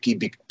 He'd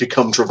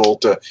become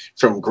Travolta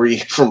from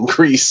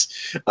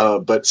Grease,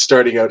 but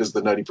starting out as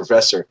the Nutty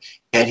Professor.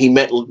 And he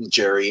met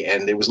Jerry,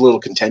 and it was a little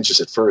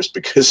contentious at first,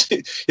 because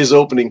his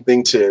opening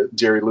thing to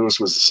Jerry Lewis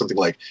was something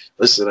like,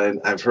 "Listen,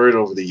 I've heard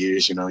over the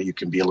years, you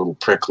can be a little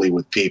prickly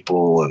with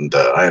people, and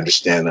I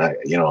understand. I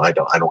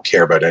don't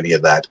care about any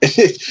of that."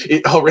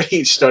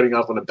 Already starting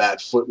off on a bad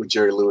foot with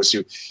Jerry Lewis,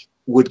 who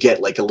would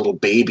get like a little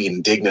baby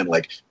indignant,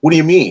 like, "What do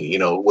you mean?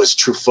 Was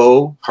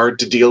Truffaut hard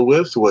to deal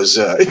with? Was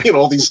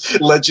all these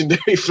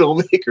legendary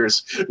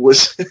filmmakers?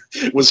 Was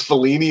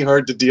Fellini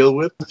hard to deal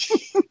with?"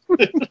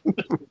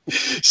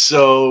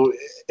 So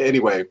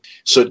anyway,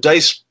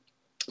 Dice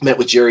met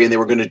with Jerry, and they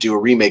were going to do a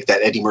remake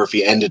that Eddie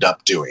Murphy ended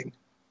up doing,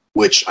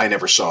 which I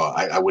never saw.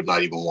 I would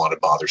not even want to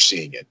bother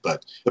seeing it,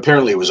 but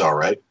apparently it was all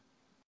right.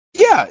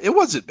 Yeah, it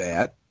wasn't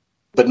bad,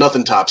 but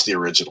nothing tops the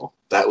original.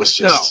 That was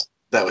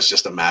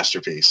just a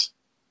masterpiece.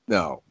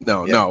 No.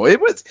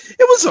 It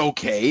was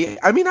okay.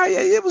 I mean,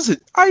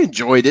 I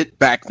enjoyed it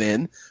back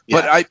then,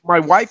 but my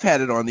wife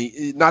had it on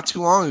not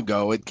too long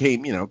ago. It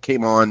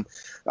came on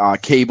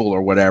cable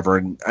or whatever,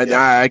 and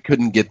I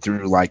couldn't get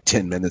through like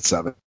 10 minutes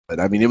of it.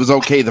 I mean, it was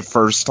okay the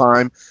first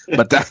time,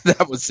 but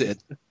that was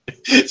it.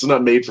 It's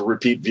not made for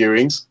repeat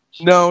viewings.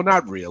 No,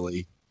 not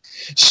really.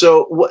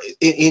 So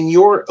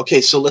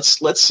so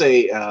let's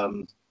say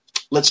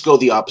let's go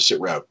the opposite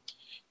route.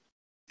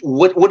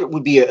 What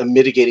would be a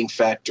mitigating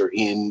factor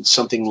in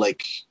something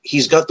like,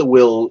 he's got the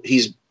will,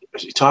 he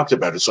talked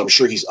about it, so I'm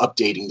sure he's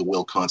updating the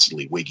will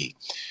constantly, Wiggy.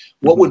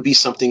 What would be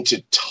something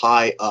to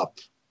tie up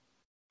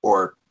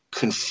or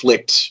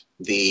conflict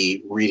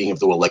the reading of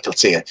the will, like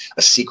let's say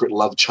a secret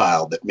love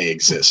child that may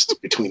exist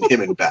between him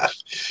and Beth?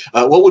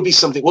 What would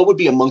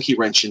be a monkey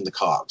wrench in the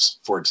cogs,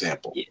 for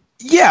example?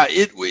 Yeah,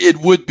 it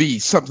would be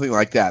something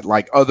like that,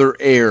 like other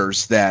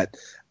heirs that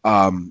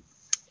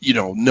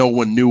no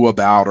one knew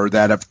about or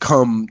that have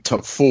come to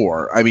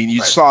fore. I mean,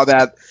 you saw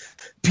that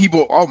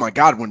people, oh my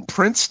God, when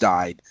Prince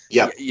died,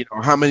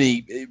 how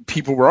many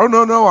people were, "Oh,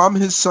 no, I'm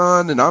his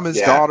son and I'm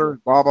his daughter,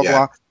 blah, blah, blah."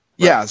 Right.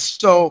 Yeah.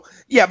 So,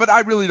 but I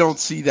really don't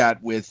see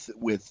that with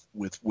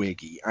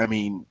Wiggy. I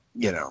mean,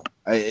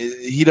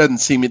 he doesn't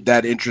seem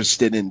that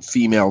interested in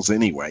females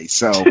anyway.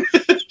 So,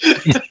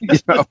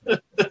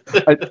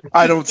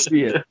 I don't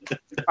see it.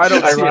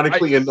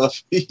 Ironically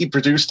enough, he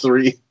produced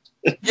 3.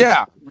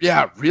 Yeah,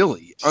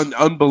 really,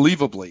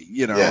 unbelievably,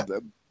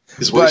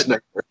 his worst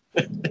nightmare.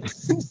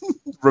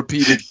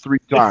 repeated 3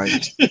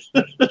 times.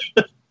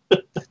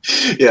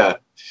 Yeah.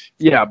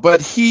 Yeah,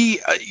 but he,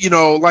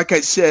 like I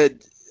said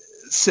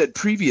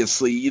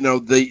previously,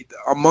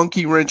 a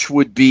monkey wrench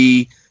would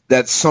be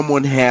that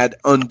someone had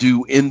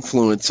undue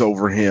influence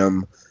over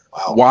him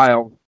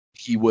while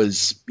he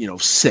was,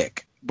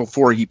 sick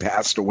before he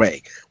passed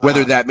away.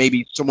 Whether that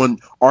maybe someone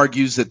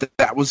argues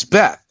that was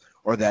Beth,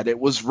 or that it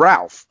was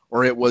Ralph,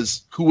 or it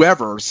was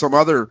whoever, some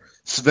other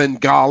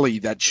Svengali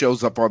that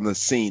shows up on the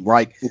scene,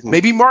 like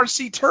maybe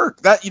Marcy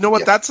Turk. That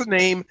that's a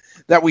name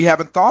that we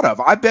haven't thought of.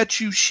 I bet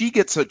you she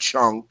gets a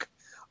chunk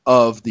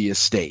of the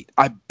estate.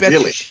 I bet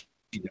you she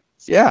does.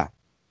 Yeah.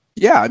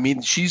 I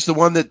mean, she's the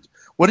one that.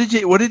 What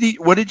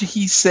did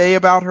he say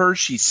about her?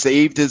 She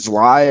saved his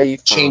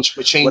life.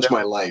 Changed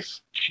my life.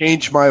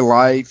 Changed my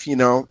life.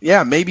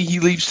 Yeah. Maybe he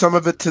leaves some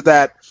of it to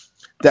that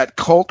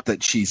cult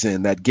that she's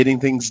in, that getting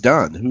things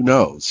done. Who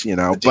knows?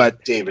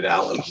 But David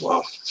Allen.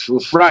 Wow.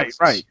 Right.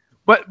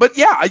 But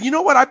yeah, you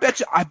know what? I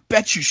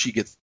bet you she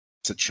gets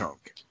a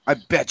chunk. I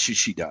bet you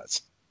she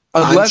does.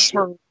 Unless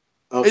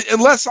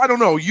I don't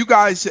know. You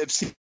guys have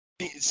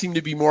seem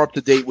to be more up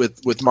to date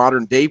with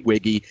modern day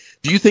Wiggy.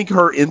 Do you think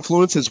her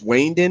influence has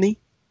waned any?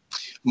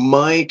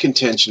 My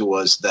contention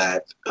was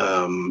that,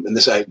 and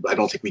this I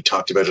don't think we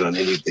talked about it on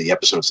any of the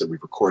episodes that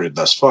we've recorded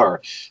thus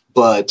far,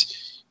 but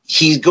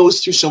he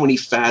goes through so many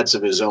fads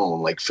of his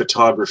own, like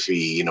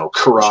photography,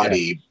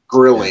 karate,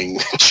 grilling,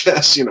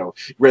 chess,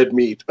 red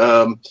meat.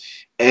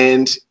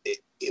 And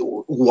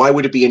why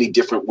would it be any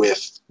different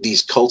with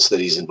these cults that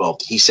he's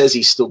involved in? He says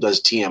he still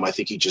does TM. I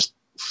think he just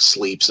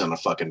sleeps on a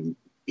fucking,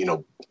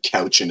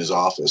 couch in his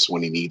office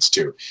when he needs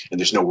to, and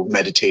there's no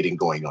meditating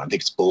going on. I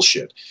think it's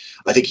bullshit.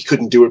 I think he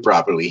couldn't do it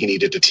properly. He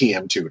needed a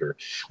TM tutor.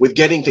 With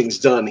getting things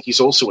done,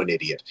 he's also an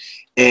idiot.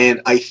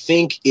 And I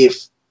think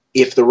if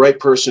the right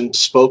person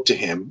spoke to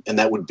him, and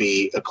that would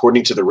be,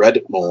 according to the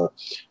Reddit mole,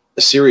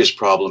 a serious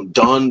problem,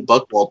 Don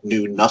Buchwald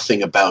knew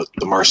nothing about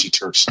the Marcy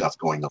Turk stuff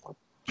going on.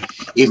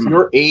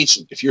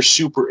 If your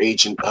super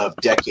agent of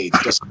decades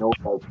doesn't know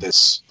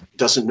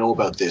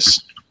about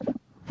this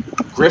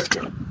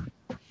grifter,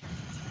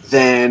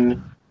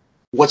 then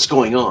what's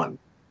going on?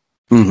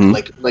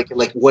 Like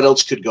what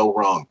else could go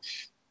wrong?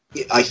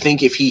 I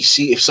think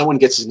if someone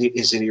gets in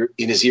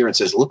his ear and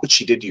says, "Look what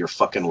she did to your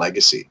fucking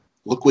legacy.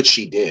 Look what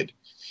she did."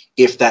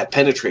 If that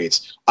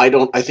penetrates, I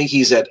think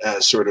he's at a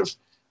sort of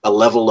a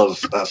level of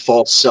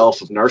false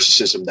self of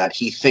narcissism that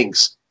he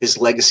thinks his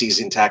legacy is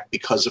intact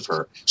because of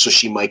her. So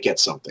she might get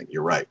something.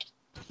 You're right.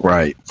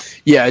 Right.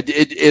 Yeah.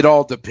 It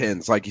all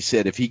depends. Like you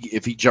said, if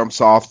he jumps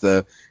off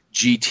the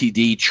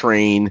GTD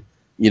train,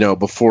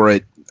 before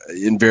it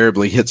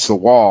invariably hits the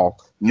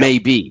wall,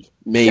 maybe.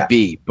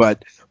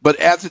 But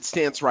as it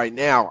stands right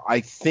now, I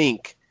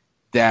think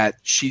that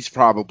she's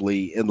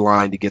probably in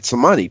line to get some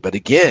money. But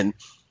again,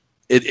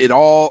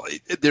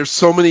 there's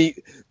so many.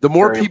 The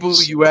more people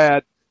you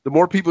add, the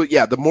more people you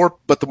add,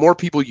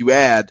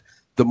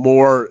 the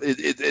more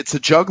it's a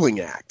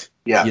juggling act.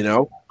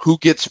 Yeah. Who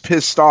gets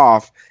pissed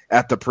off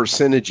at the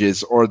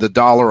percentages or the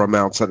dollar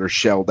amounts that are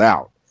shelled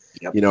out?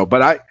 Yep.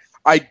 But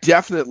I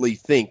definitely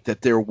think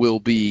that there will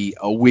be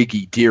a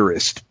Wiggy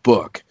Dearest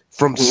book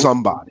from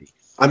somebody.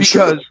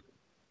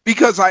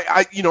 Because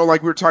I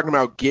like we were talking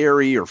about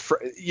Gary or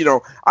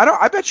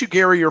I bet you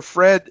Gary or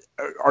Fred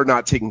are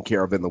not taken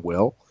care of in the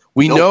will.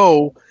 We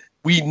know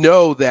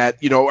that,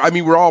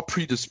 we're all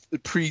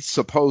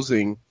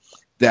presupposing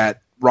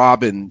that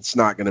Robin's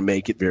not going to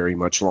make it very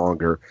much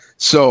longer.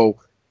 So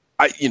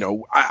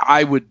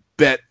I would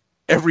bet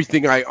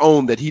everything I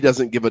own that he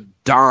doesn't give a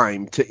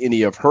dime to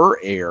any of her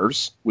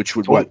heirs, which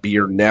would be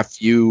her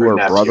nephew or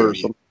brother or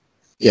something.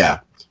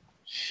 Yeah.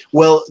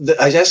 Well,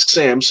 I asked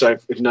Sam, so I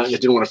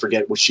didn't want to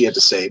forget what she had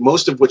to say.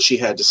 Most of what she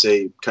had to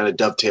say kind of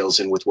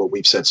dovetails in with what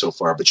we've said so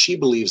far, but she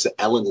believes that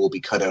Ellen will be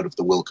cut out of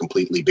the will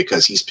completely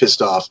because he's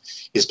pissed off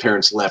his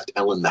parents left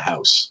Ellen the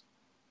house.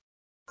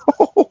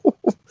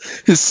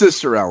 His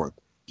sister Ellen.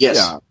 Yes.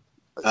 Yeah.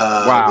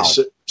 Wow.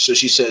 So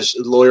she says,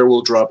 the lawyer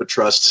will drop a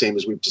trust, same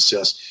as we've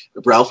discussed.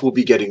 Ralph will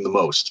be getting the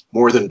most,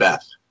 more than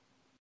Beth,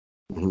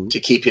 to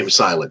keep him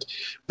silent.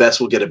 Beth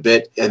will get a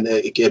bit, and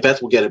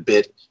Beth will get a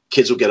bit.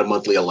 Kids will get a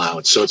monthly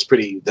allowance. So it's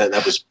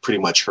that was pretty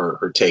much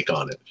her take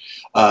on it.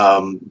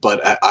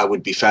 But I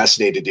would be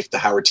fascinated if the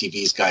Howard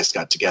TV's guys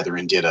got together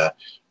and did a,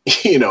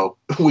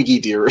 Wiggy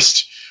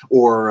Dearest,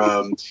 or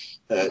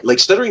like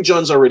Stuttering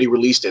John's already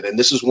released it. And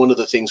this is one of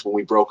the things when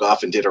we broke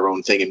off and did our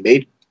own thing and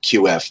made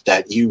QF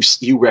that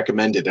you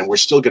recommended, and we're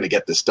still going to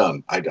get this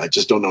done. I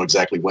just don't know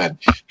exactly when.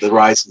 The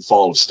Rise and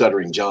Fall of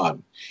Stuttering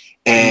John.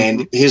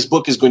 And his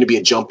book is going to be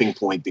a jumping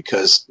point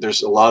because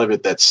there's a lot of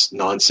it that's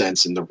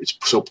nonsense and it's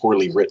so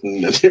poorly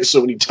written and there's so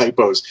many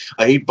typos.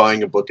 I hate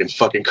buying a book and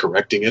fucking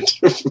correcting it,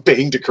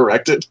 paying to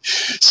correct it.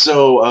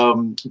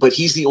 So, but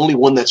he's the only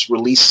one that's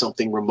released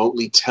something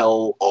remotely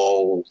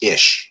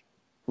tell-all-ish.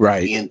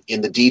 Right.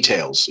 In the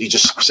details. He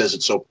just says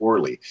it so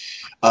poorly.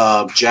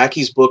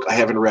 Jackie's book, I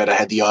haven't read. I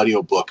had the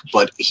audio book,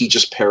 but he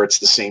just parrots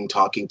the same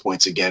talking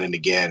points again and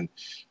again,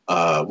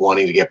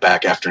 wanting to get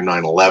back after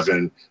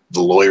 9/11,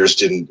 the lawyers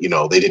didn't,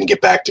 they didn't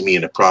get back to me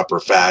in a proper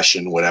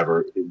fashion,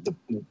 whatever.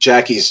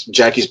 Jackie's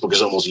book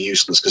is almost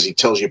useless because he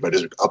tells you about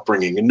his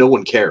upbringing, and no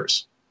one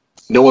cares.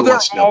 No one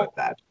wants to know about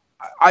that.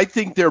 I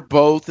think they're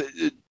both,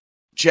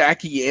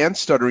 Jackie and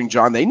Stuttering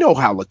John, they know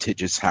how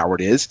litigious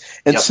Howard is.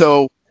 And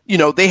so,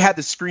 they had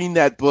to screen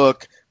that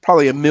book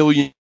probably 1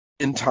 million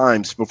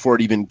times before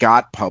it even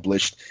got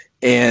published.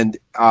 And,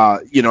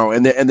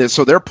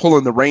 so they're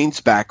pulling the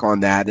reins back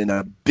on that in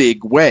a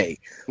big way.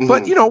 Mm-hmm.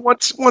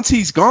 But, once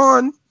he's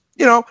gone,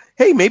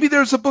 hey, maybe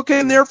there's a book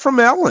in there from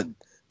Ellen.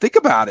 Think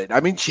about it.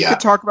 I mean, she could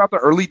talk about the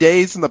early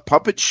days and the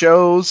puppet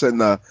shows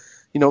and the,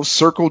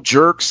 circle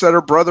jerks that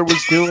her brother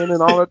was doing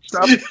and all that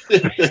stuff.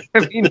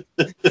 I mean,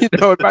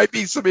 it might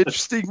be some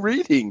interesting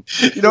reading,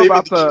 maybe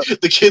about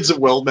the kids of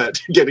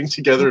Well-Met getting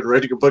together and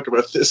writing a book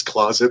about this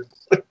closet.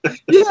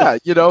 Yeah.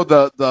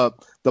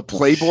 The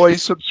Playboy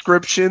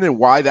subscription and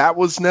why that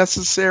was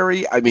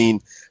necessary. I mean,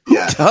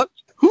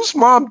 whose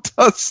mom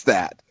does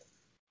that?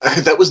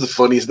 That was the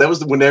funniest. That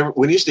was when I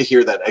used to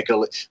hear that, I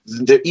go,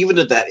 even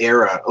at that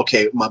era,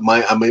 okay,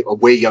 I'm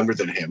way younger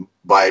than him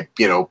by,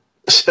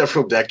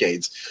 several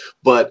decades,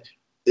 but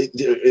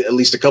at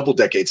least a couple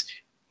decades.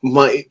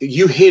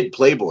 You hid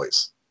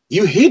Playboys.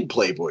 You hid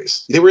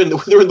Playboys. They were in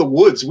the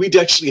woods. We'd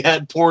actually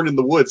had porn in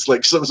the woods,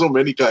 like so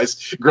many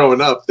guys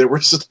growing up. There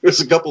was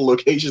a couple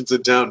locations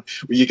in town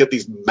where you get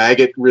these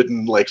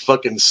maggot-ridden, like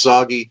fucking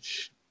soggy,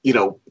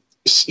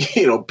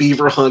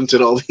 Beaver Hunt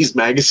and all these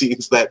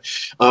magazines that,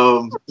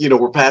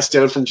 were passed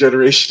down from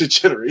generation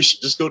to generation.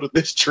 Just go to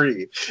this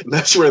tree, and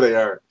that's where they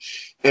are.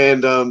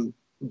 And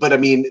but I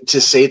mean,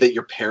 to say that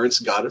your parents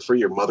got it for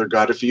you, your mother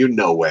got it for you,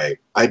 no way.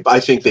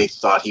 I think they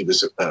thought he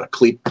was a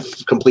complete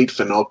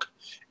finook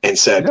and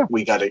said,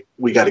 we got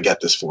to get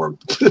this for him.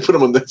 Put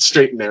him on the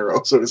straight and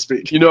narrow, so to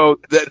speak.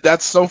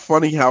 That's so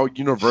funny how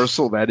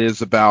universal that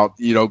is about,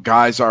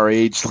 guys our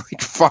age,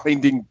 like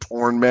finding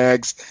porn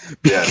mags,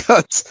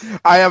 because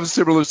I have a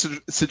similar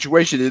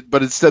situation,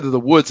 but instead of the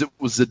woods, it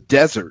was the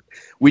desert.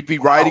 We'd be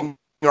riding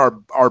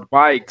our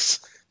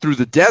bikes through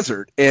the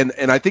desert. And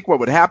I think what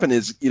would happen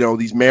is,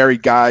 these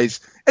married guys,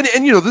 and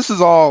this is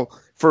all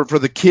for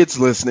the kids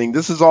listening,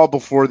 this is all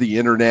before the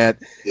internet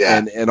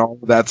and all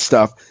of that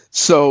stuff.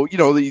 So,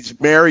 these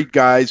married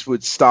guys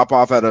would stop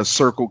off at a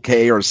Circle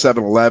K or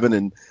 7-Eleven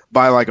and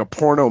buy like a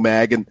porno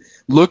mag and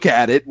look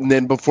at it. And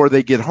then before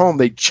they get home,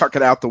 they chuck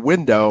it out the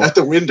window. At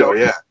the window,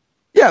 yeah.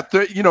 Yeah,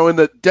 in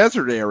the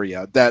desert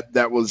area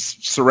that was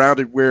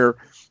surrounded where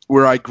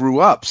I grew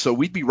up. So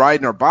we'd be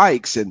riding our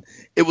bikes, and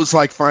it was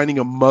like finding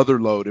a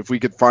Motherload. If we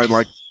could find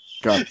like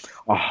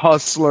a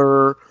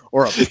Hustler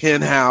or a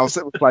Penthouse,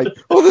 it was like,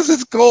 oh, this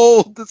is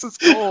gold. This is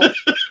gold.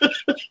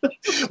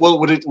 Well,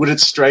 would it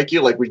strike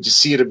you? Like, would you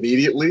see it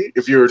immediately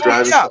if you were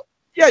driving?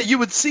 Yeah, you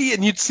would see,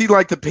 and you'd see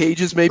like the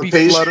pages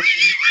fluttering.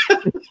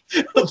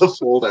 The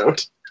fold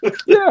out.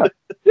 Yeah,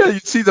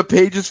 you'd see the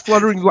pages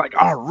fluttering, like,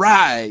 all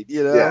right,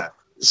 Yeah,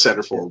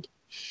 centerfold.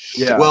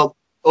 Yeah. Well,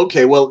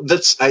 okay, well,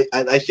 that's.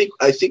 I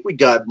think we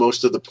got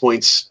most of the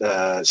points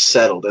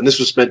settled, and this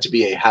was meant to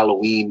be a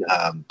Halloween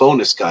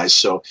bonus, guys.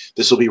 So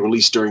this will be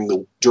released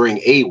during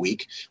a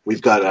week.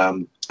 We've got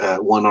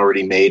one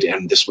already made,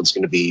 and this one's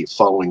going to be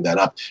following that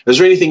up. Is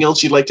there anything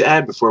else you'd like to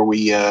add before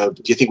we?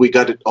 Do you think we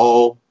got it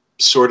all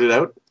sorted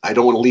out? I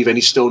don't want to leave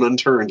any stone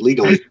unturned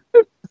legally.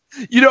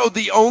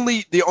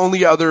 The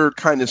only other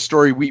kind of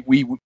story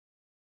we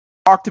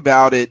talked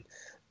about it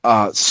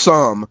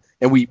some.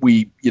 And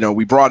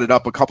we brought it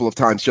up a couple of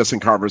times just in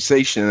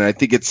conversation, and I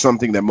think it's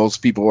something that most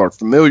people are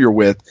familiar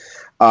with.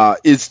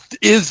 Is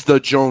the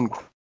Joan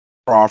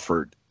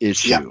Crawford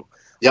issue?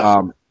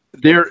 Yeah.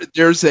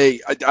 There's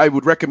I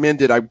would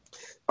recommend it.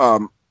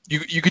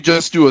 You could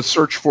just do a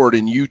search for it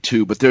in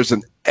YouTube, but there's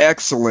an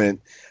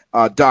excellent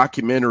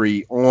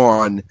documentary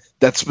on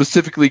that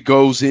specifically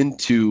goes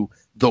into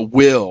the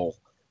will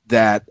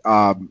that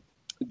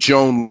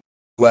Joan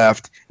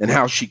left and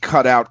how she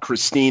cut out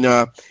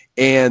Christina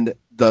and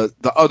the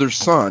other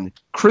son,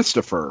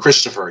 Christopher.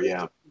 Christopher,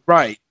 yeah.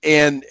 Right.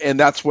 And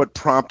that's what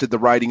prompted the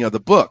writing of the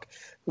book.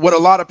 What a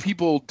lot of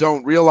people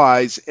don't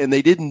realize, and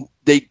they didn't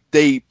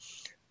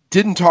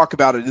talk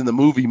about it in the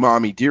movie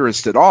Mommy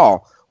Dearest at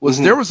all, was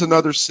there was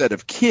another set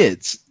of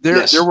kids.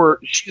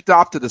 She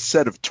adopted a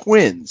set of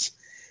twins,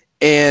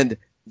 and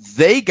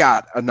they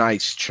got a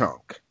nice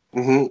chunk.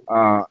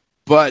 Mm-hmm.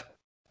 But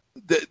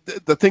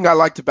the thing I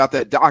liked about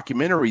that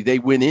documentary, they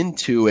went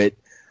into it,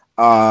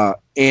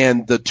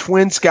 and the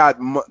twins got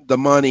the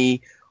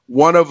money.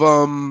 One of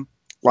them,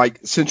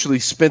 like, essentially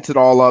spent it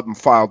all up and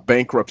filed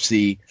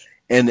bankruptcy,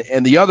 and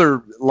the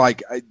other,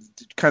 like,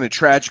 kind of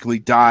tragically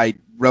died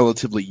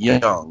relatively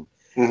young.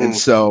 Mm-hmm. And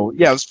so,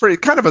 yeah, it was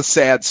kind of a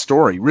sad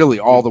story, really,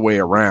 all the way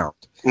around.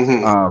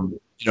 Mm-hmm.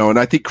 And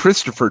I think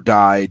Christopher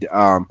died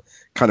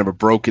kind of a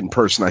broken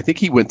person. I think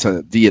he went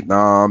to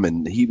Vietnam,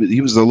 and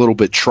he was a little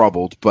bit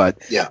troubled, but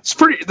yeah, it's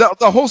pretty.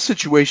 The whole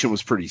situation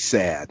was pretty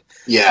sad.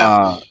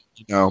 Yeah.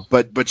 No,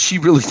 but she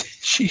really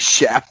she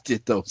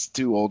shafted those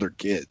two older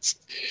kids.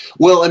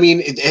 Well, I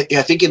mean,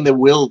 I think in the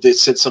will it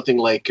said something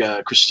like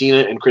Christina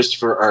and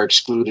Christopher are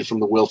excluded from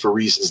the will for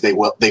reasons they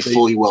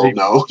fully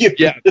know.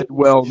 Yeah,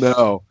 well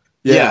know.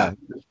 Yeah.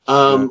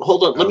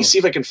 Hold on. Let me see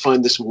if I can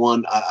find this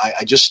one.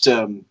 I just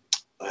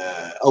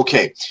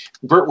okay.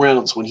 Burt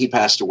Reynolds, when he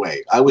passed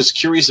away, I was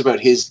curious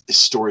about his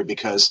story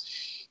because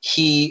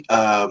he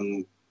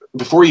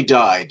before he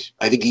died,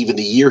 I think even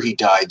the year he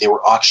died, they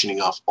were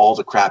auctioning off all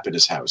the crap in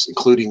his house,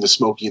 including the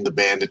Smokey and the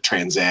Bandit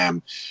Trans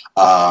Am.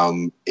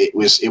 It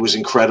was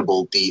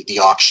incredible the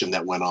auction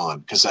that went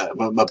on because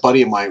my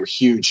buddy and mine were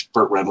huge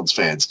Burt Reynolds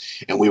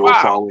fans, and we were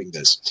following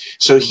this.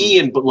 So he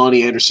and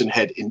Lonnie Anderson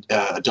had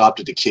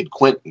adopted a kid,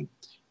 Quentin,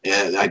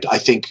 and I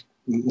think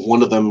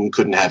one of them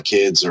couldn't have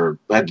kids, or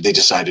they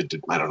decided to,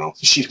 I don't know,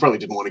 she probably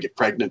didn't want to get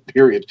pregnant,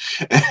 period.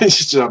 And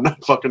she said, I'm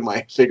not fucking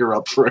my figure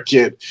up for a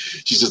kid.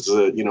 She's just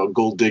a,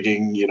 gold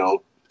digging,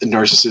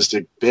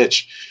 narcissistic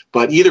bitch.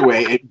 But either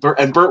way,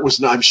 Burt was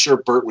not, I'm sure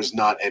Burt was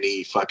not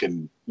any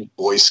fucking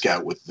Boy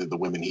Scout with the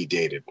women he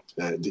dated.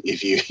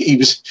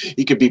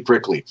 He could be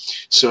prickly.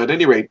 So at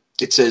any rate,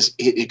 it says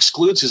it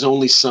excludes his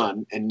only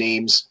son and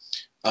names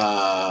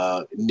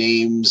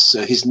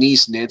his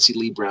niece Nancy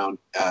Lee Brown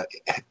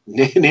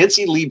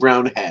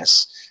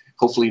Hess,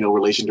 hopefully no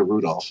relation to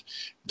Rudolph,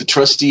 the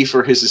trustee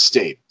for his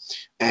estate.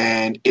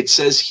 And it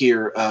says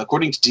here,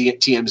 according to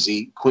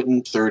TMZ,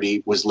 Quentin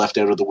 30 was left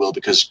out of the will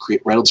because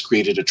Reynolds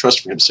created a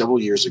trust for him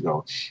several years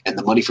ago, and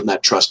the money from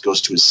that trust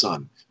goes to his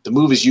son. The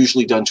move is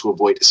usually done to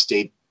avoid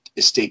estate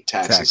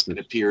taxes. It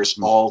appears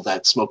all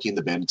that Smokey and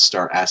the Bandit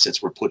star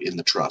assets were put in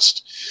the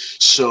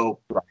trust. So.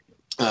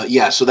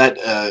 So that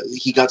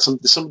he got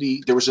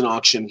somebody. There was an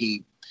auction.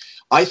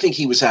 I think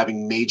he was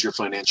having major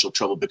financial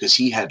trouble because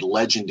he had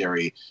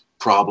legendary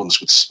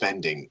problems with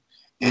spending.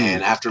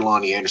 And after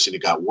Lonnie Anderson,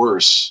 it got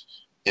worse.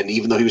 And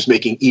even though he was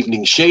making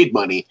Evening Shade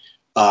money,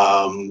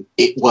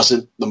 it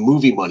wasn't the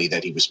movie money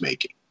that he was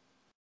making.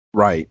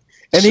 Right.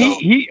 And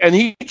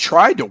he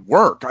tried to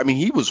work. I mean,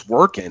 he was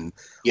working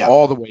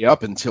all the way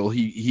up until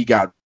he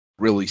got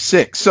really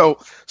sick. So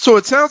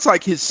it sounds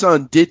like his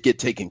son did get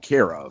taken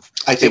care of.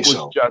 I think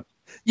so.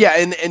 Yeah,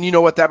 and you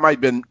know what? That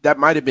might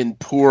have been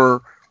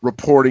poor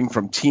reporting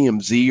from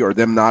TMZ or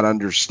them not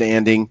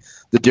understanding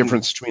the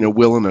difference between a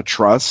will and a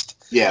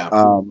trust. Yeah.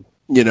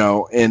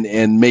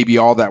 And maybe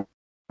all that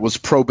was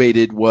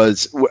probated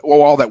was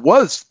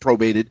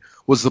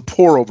the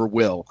pour over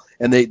will,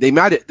 and they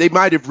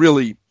might have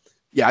really.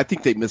 Yeah, I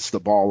think they missed the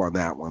ball on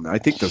that one. I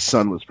think the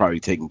son was probably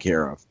taken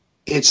care of.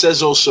 It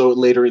says also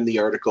later in the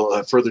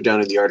article, further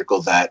down in the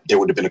article, that there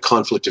would have been a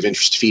conflict of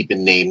interest if he'd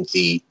been named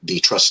the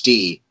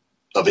trustee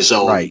of his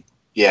own. Right.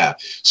 Yeah.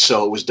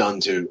 So it was done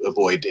to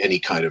avoid any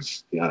kind of,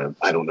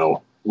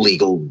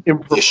 legal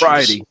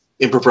impropriety. Issues.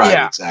 Impropriety.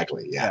 Yeah.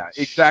 Exactly. Yeah.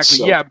 Exactly.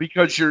 So, yeah.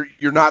 Because you're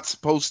not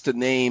supposed to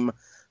name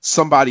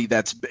somebody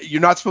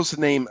you're not supposed to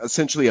name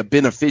essentially a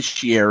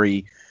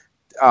beneficiary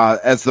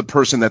as the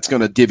person that's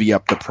going to divvy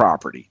up the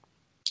property.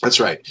 That's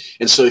right.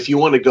 And so if you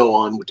want to go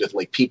on with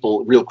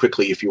people real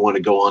quickly, if you want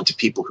to go on to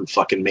people who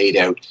fucking made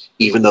out,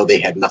 even though they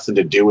had nothing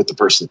to do with the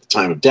person at the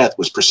time of death,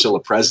 was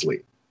Priscilla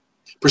Presley.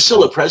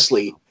 Priscilla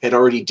Presley had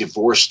already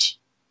divorced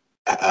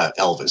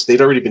Elvis. They'd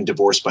already been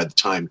divorced by the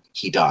time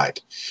he died,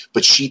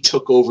 but she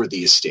took over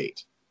the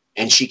estate,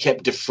 and she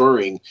kept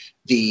deferring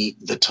the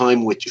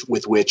time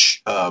with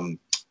which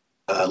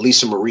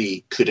Lisa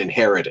Marie could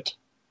inherit it.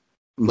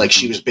 Like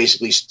she was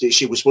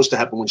supposed to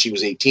happen when she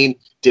was 18,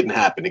 didn't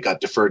happen. It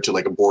got deferred to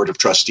like a board of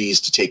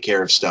trustees to take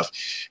care of stuff.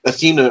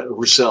 Athena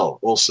Roussel,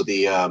 also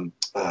the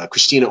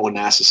Christina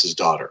Onassis'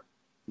 daughter,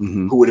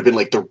 who would have been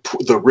like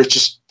the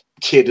richest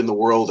kid in the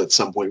world at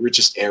some point,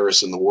 richest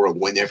heiress in the world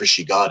whenever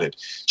she got it.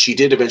 She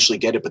did eventually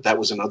get it, but that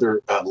was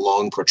another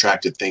long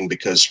protracted thing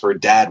because her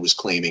dad was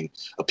claiming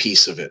a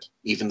piece of it,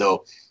 even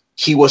though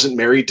he wasn't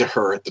married to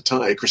her at the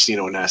time,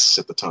 Christina Onassis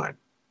at the time.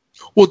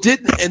 Well,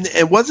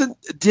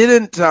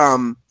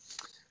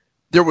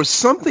 there was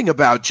something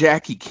about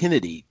Jackie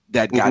Kennedy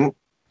that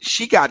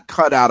she got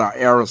cut out of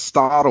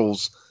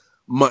Aristotle's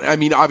money. I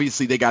mean,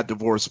 obviously they got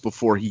divorced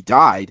before he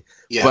died,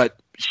 but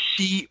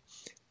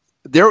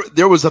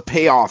there was a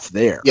payoff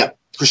there. Yeah.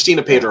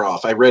 Christina paid her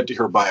off. I read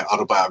her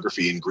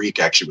autobiography in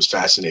Greek. Actually, it was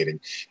fascinating.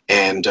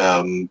 And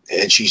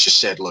she just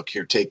said, look,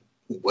 here, take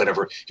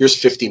whatever.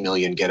 Here's $50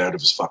 million. Get out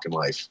of his fucking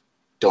life.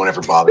 Don't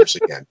ever bother us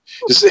again.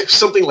 Just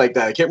something like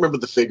that. I can't remember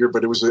the figure,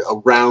 but it was a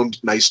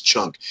round, nice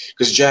chunk.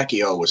 Because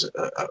Jackie O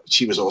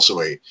she was also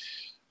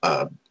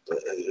and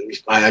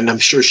I'm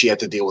sure she had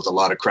to deal with a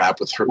lot of crap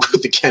with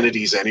the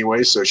Kennedys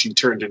anyway. So she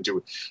turned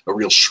into a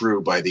real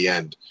shrew by the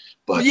end.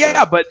 But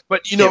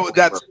but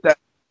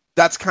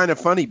that's kind of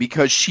funny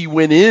because she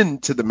went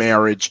into the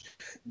marriage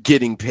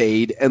getting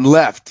paid and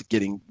left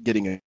getting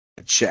a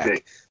check.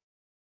 Okay.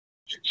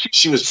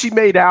 She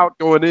made out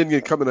going in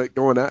and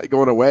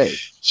going away.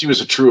 She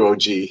was a true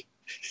OG.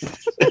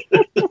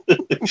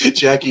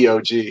 Jackie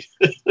OG.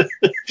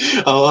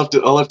 I'll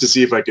have to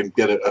see if I can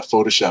get a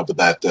Photoshop of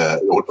that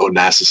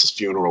Onassis'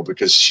 funeral,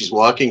 because she's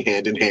walking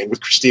hand in hand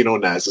with Christina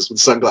Onassis with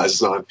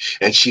sunglasses on,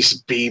 and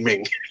she's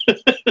beaming.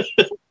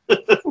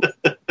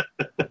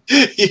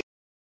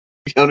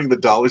 Counting the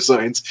dollar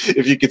signs.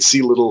 If you could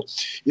see little,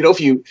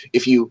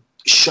 if you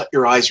shut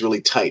your eyes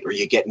really tight, or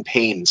you get in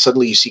pain,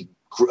 suddenly you see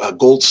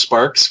gold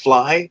sparks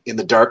fly in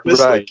the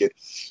darkness. Right. Like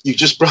you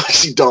just probably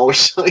see dollar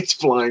signs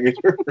flying in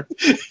her.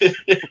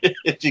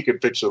 If you could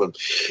picture them.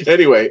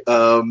 Anyway,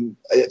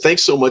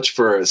 thanks so much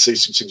for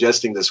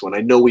suggesting this one.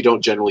 I know we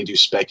don't generally do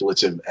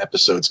speculative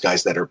episodes,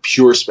 guys, that are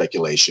pure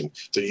speculation.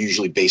 They're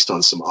usually based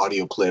on some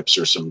audio clips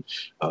or some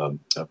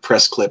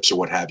press clips or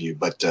what have you.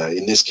 But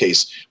in this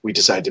case, we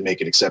decided to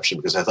make an exception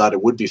because I thought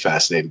it would be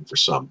fascinating for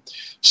some.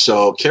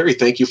 So, Kerry,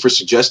 thank you for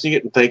suggesting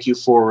it, and thank you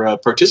for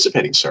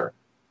participating, sir.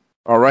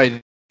 All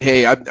right.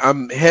 Hey,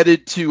 I'm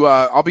headed to.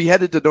 I'll be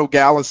headed to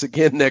Nogales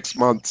again next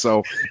month.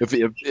 So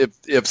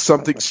if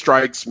something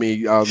strikes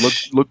me,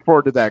 look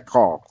forward to that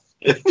call.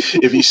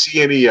 If you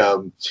see any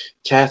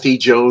Kathy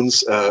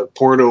Jones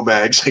porno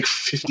mags, like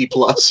 50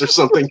 plus or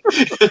something,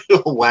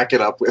 I'll whack it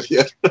up with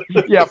you.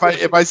 Yeah,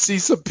 if I see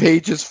some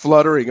pages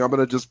fluttering, I'm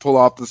gonna just pull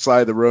off the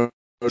side of the road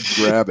and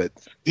grab it.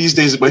 These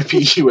days, it might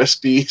be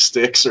USB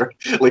sticks or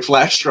like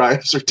flash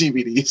drives or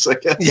DVDs, I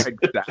guess. Yeah,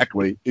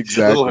 exactly. A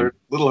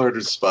little harder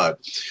to spot.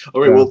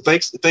 All right. Yeah. Well,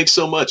 thanks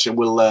so much, and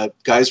we'll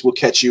guys, we'll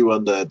catch you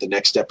on the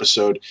next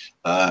episode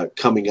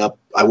coming up.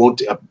 I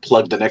won't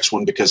plug the next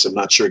one because I'm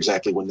not sure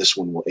exactly when this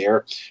one will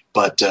air,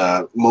 but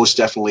most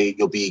definitely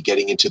you'll be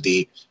getting into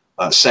the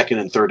second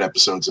and third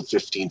episodes of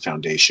 15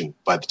 Foundation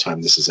by the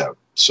time this is out.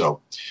 So,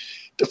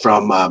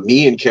 from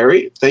me and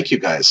Kerry, thank you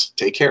guys.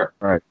 Take care.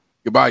 All right.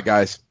 Goodbye,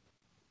 guys.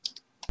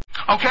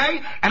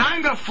 Okay? And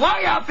I'm going to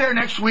fly out there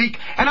next week,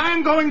 and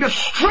I'm going to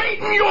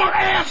straighten your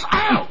ass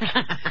out.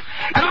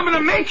 And I'm going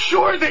to make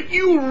sure that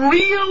you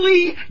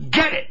really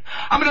get it.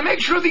 I'm going to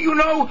make sure that you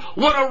know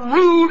what a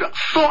rude,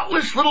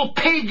 thoughtless little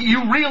pig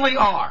you really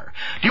are.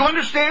 Do you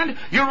understand?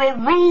 You're a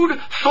rude,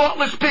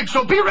 thoughtless pig.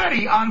 So be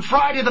ready on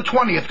Friday the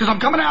 20th, because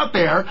I'm coming out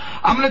there.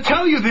 I'm going to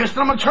tell you this,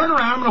 then I'm going to turn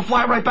around. I'm going to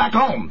fly right back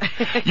home.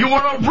 You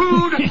are a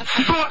rude,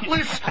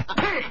 thoughtless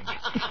pig.